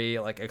 very,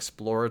 like,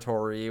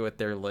 exploratory with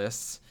their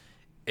lists,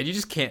 and you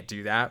just can't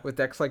do that with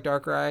decks like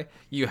Darkrai.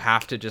 You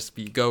have to just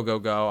be go, go,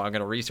 go. I'm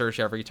going to research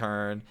every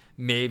turn,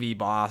 maybe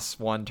boss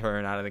one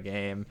turn out of the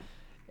game,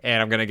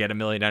 and I'm going to get 1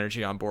 million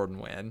energy on board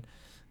and win.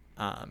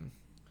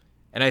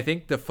 And I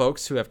think the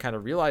folks who have kind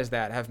of realized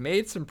that have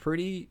made some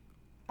pretty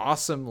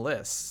awesome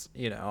lists.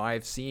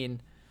 I've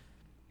seen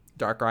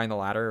Darkrai in the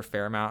ladder a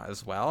fair amount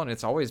as well, and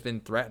it's always been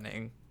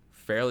threatening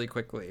fairly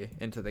quickly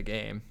into the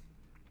game.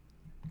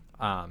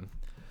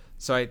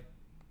 So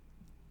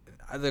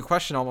the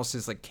question almost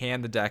is, like,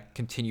 can the deck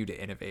continue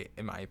to innovate,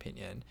 in my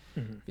opinion?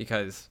 Mm-hmm.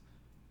 Because,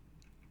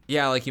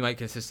 yeah, like, you might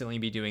consistently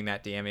be doing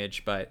that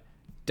damage, but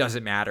does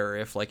it matter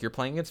if, like, you're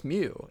playing against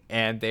Mew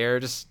and they're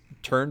just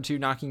turn 2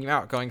 knocking you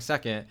out going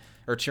second,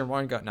 or turn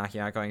 1 knocking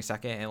you out going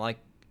second, and, like,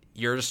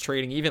 you're just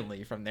trading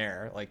evenly from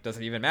there? Like, does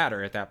it even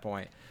matter at that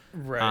point?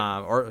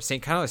 Right. Or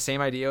kind of the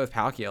same idea with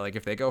Palkia. Like,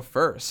 if they go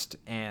first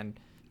and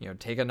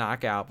take a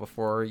knockout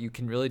before you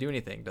can really do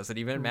anything, does it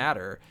even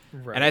matter?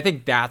 Right. And I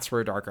think that's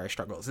where Darkrai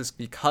struggles, is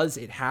because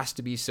it has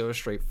to be so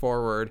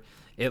straightforward.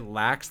 It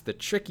lacks the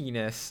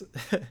trickiness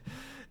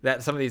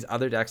that some of these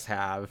other decks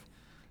have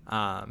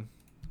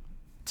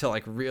to,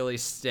 like, really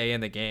stay in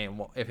the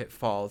game if it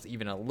falls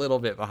even a little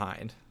bit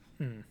behind.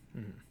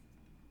 Mm-hmm.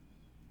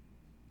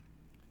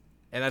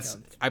 And that's,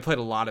 I played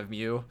a lot of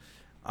Mew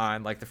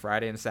on, like, the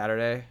Friday and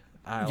Saturday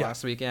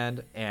last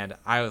weekend, and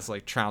I was,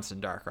 like,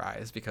 trouncing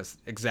Darkrai's because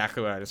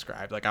exactly what I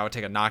described. Like, I would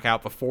take a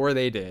knockout before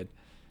they did,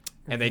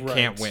 and they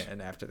can't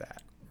win after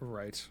that.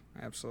 Right,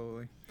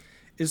 absolutely.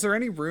 Is there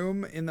any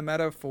room in the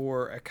meta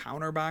for a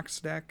counterbox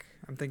deck?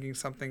 I'm thinking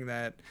something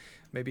that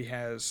maybe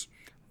has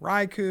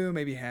Raikou,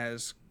 maybe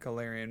has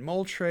Galarian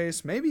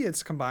Moltres, maybe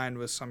it's combined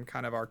with some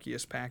kind of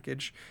Arceus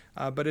package,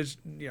 but it's,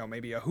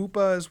 maybe a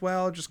Hoopa as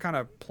well, just kind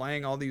of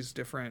playing all these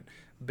different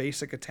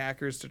basic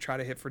attackers to try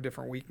to hit for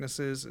different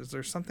weaknesses. Is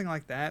there something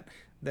like that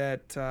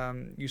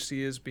you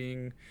see as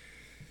being,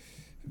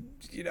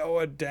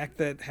 a deck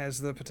that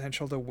has the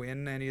potential to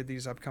win any of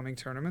these upcoming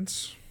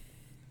tournaments?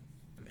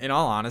 In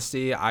all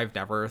honesty, I've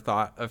never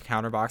thought of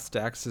counterbox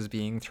decks as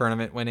being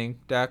tournament winning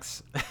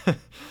decks.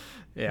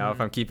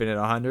 If I'm keeping it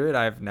 100,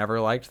 I've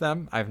never liked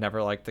them. I've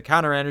never liked the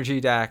counter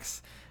energy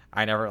decks.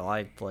 I never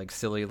liked, like,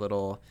 silly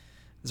little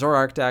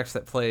Zoroark decks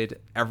that played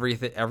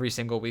every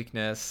single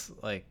weakness.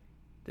 Like,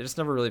 they just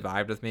never really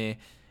vibed with me,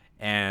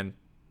 and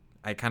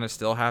I kind of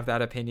still have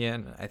that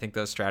opinion. I think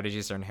those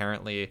strategies are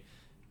inherently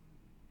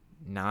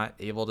not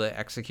able to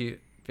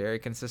execute very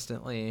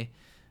consistently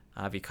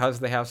because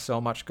they have so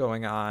much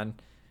going on,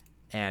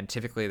 and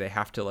typically they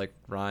have to, like,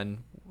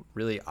 run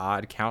really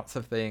odd counts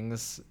of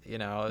things,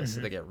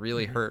 so they get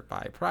really hurt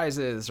by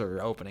prizes or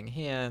opening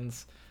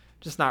hands.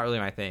 Just not really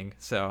my thing.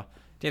 So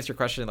to answer your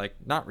question, like,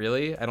 not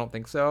really. I don't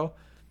think so.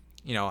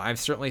 I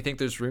certainly think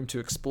there's room to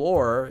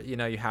explore. You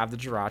have the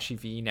Jirachi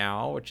V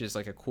now, which is,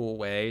 like, a cool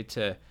way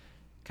to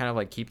kind of,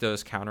 like, keep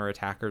those counter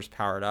attackers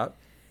powered up.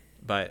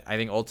 But I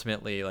think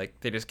ultimately, like,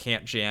 they just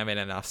can't jam in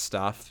enough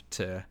stuff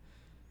to.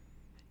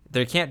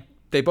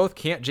 They both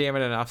can't jam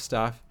in enough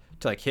stuff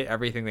to like hit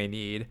everything they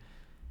need,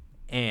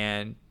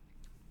 and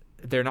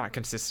they're not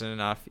consistent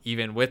enough,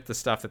 even with the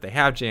stuff that they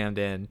have jammed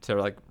in, to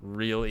like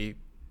really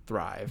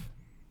thrive.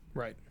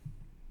 Right.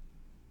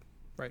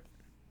 Right.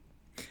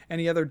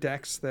 Any other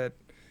decks that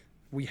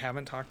we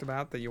haven't talked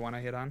about that you want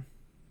to hit on?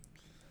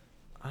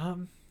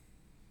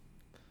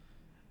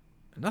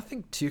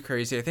 Nothing too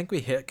crazy. I think we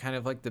hit kind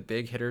of like the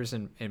big hitters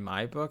in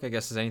my book. I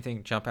guess, does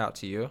anything jump out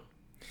to you?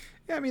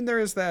 Yeah, I mean, there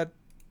is that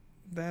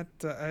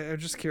I'm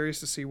just curious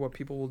to see what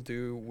people will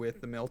do with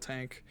the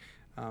Miltank.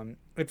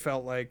 It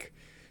felt like,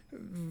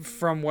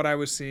 from what I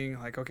was seeing,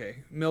 like,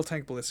 okay,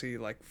 Miltank Blissey,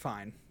 like,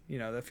 fine,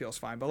 that feels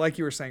fine. But like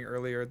you were saying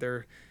earlier,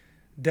 there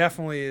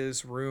definitely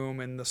is room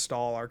in the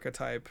stall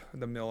archetype,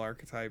 the mill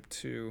archetype,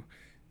 to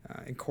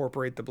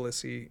incorporate the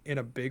Blissey in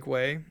a big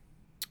way,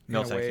 in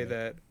a way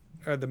that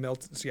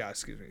incorporate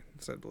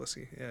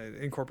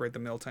the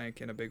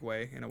Miltank in a big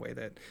way, in a way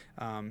that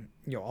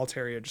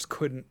Altaria just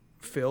couldn't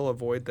fill, a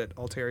void that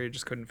Altaria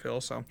just couldn't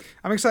fill. So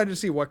I'm excited to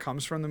see what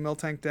comes from the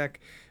Miltank deck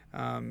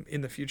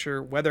in the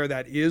future, whether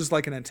that is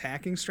like an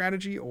attacking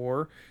strategy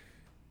or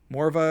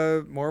more of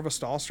a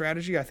stall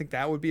strategy. I think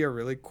that would be a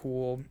really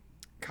cool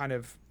kind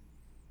of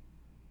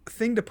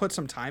thing to put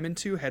some time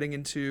into, heading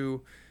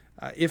into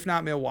if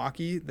not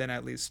Milwaukee, then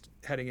at least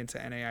heading into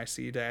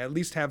NAIC, to at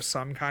least have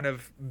some kind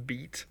of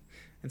beat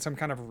and some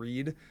kind of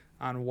read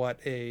on what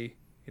a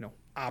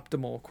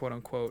optimal quote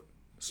unquote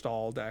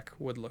stall deck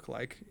would look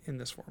like in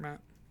this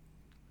format.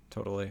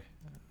 Totally.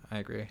 I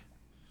agree.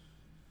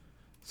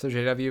 So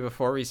JW,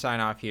 before we sign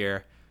off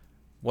here,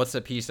 what's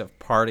a piece of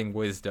parting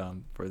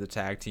wisdom for the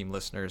tag team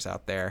listeners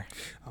out there?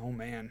 Oh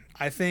man,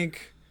 I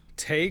think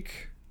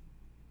take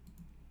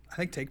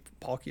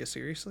Palkia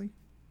seriously.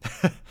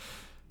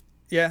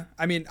 Yeah,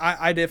 I mean,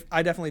 I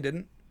definitely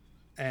didn't,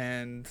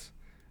 and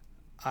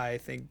I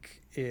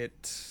think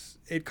it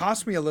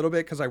cost me a little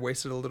bit because I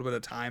wasted a little bit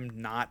of time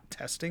not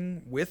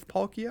testing with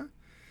Palkia.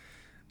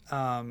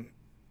 And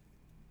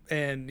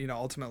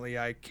ultimately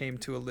I came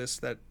to a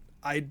list that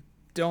I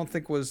don't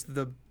think was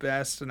the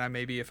best, and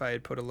maybe if I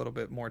had put a little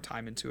bit more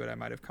time into it, I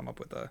might have come up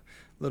with a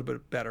little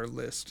bit better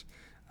list.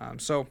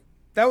 So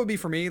that would be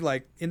for me,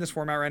 like, in this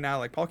format right now,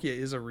 like, Palkia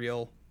is a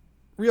real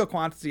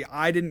quantity.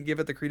 I didn't give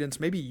it the credence.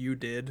 Maybe you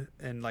did,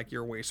 and like,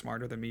 you're way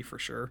smarter than me for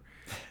sure.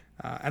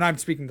 And I'm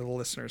speaking to the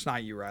listeners,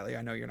 not you, Riley.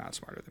 I know you're not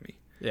smarter than me.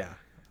 Yeah,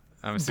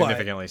 I'm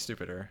significantly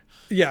stupider.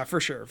 Yeah, for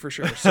sure.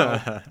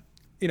 So,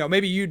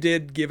 maybe you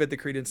did give it the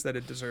credence that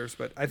it deserves,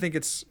 but I think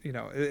it's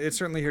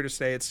certainly here to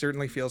stay. It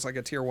certainly feels like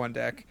a tier 1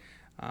 deck.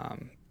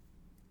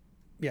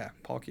 Yeah,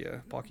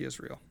 Palkia is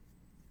real.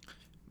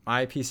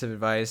 My piece of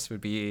advice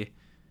would be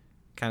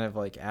kind of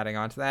like adding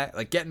on to that,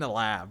 like, get in the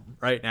lab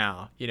right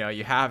now.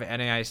 You have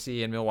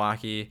NAIC in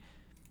Milwaukee,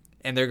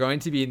 and they're going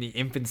to be in the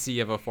infancy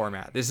of a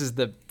format. This is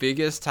the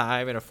biggest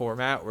time in a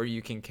format where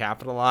you can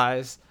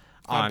capitalize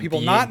on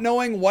people not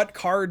knowing what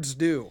cards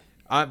do.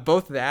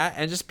 Both that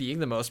and just being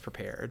the most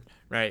prepared,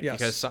 right? Yes.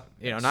 Because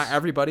not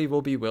everybody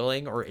will be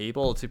willing or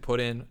able to put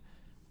in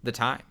the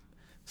time.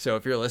 So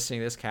if you're listening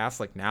to this cast,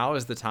 like, now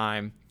is the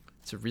time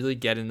to really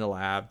get in the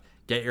lab,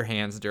 get your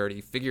hands dirty,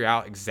 figure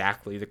out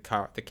exactly the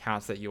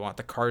counts that you want,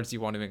 the cards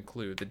you want to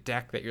include, the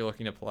deck that you're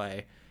looking to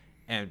play,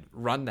 and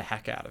run the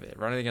heck out of it.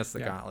 Run it against the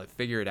gauntlet,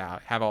 figure it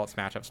out, have all its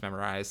matchups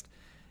memorized,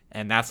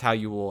 and that's how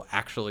you will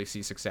actually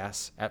see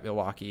success at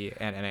Milwaukee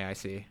and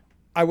NAIC.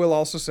 I will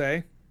also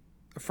say,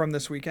 from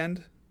this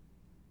weekend,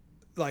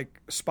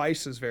 like,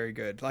 spice is very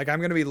good. Like, I'm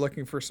going to be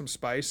looking for some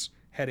spice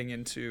heading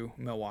into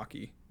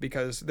Milwaukee,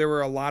 because there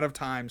were a lot of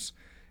times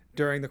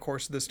during the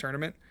course of this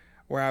tournament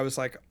where I was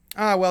like,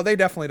 well, they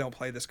definitely don't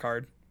play this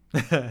card.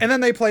 And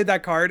then they played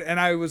that card, and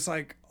I was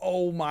like,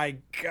 oh my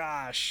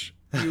gosh,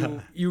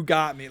 you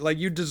got me. Like,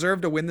 you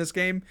deserve to win this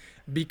game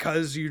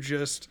because you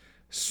just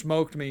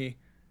smoked me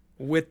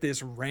with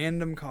this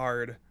random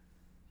card.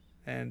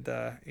 And,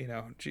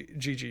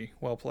 GG,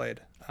 well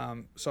played.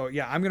 So,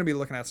 yeah, I'm going to be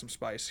looking at some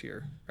spice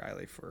here,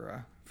 Riley,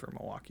 for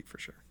Milwaukee for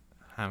sure.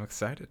 I'm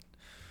excited.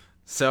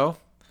 So,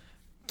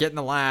 get in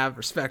the lab,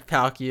 respect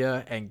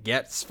Palkia, and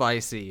get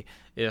spicy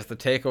is the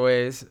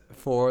takeaways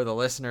for the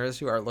listeners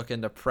who are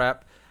looking to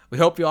prep. We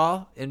hope you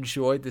all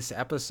enjoyed this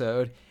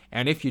episode,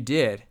 and if you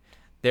did,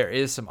 there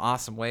is some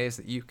awesome ways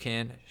that you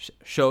can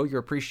show your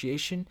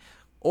appreciation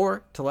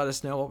or to let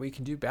us know what we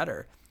can do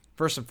better.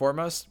 First and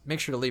foremost, make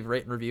sure to leave a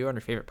rate and review on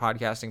your favorite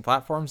podcasting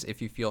platforms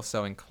if you feel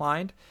so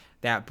inclined.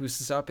 That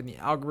boosts us up in the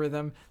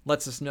algorithm,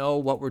 lets us know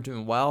what we're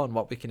doing well and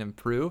what we can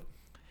improve,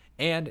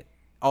 and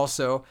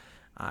also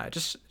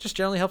just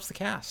generally helps the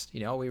cast.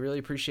 We really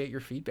appreciate your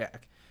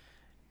feedback.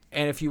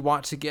 And if you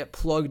want to get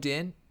plugged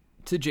in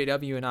to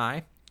JW and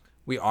I,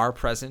 we are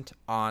present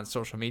on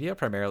social media,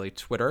 primarily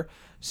Twitter.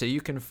 So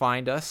you can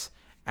find us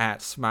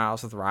at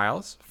Smiles with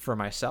Riles for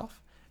myself,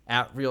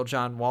 at Real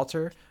John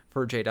Walter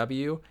for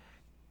JW,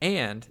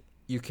 and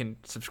you can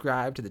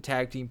subscribe to the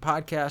Tag Team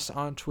Podcast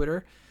on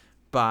Twitter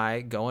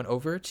by going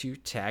over to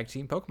Tag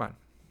Team Pokemon.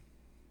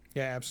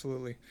 Yeah,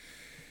 absolutely.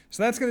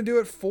 So that's going to do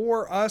it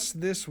for us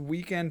this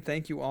weekend.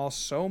 Thank you all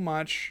so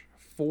much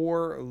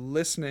for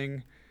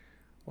listening.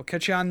 We'll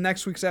catch you on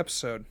next week's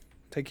episode.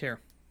 Take care.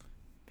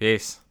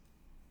 Peace.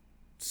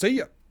 See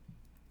ya.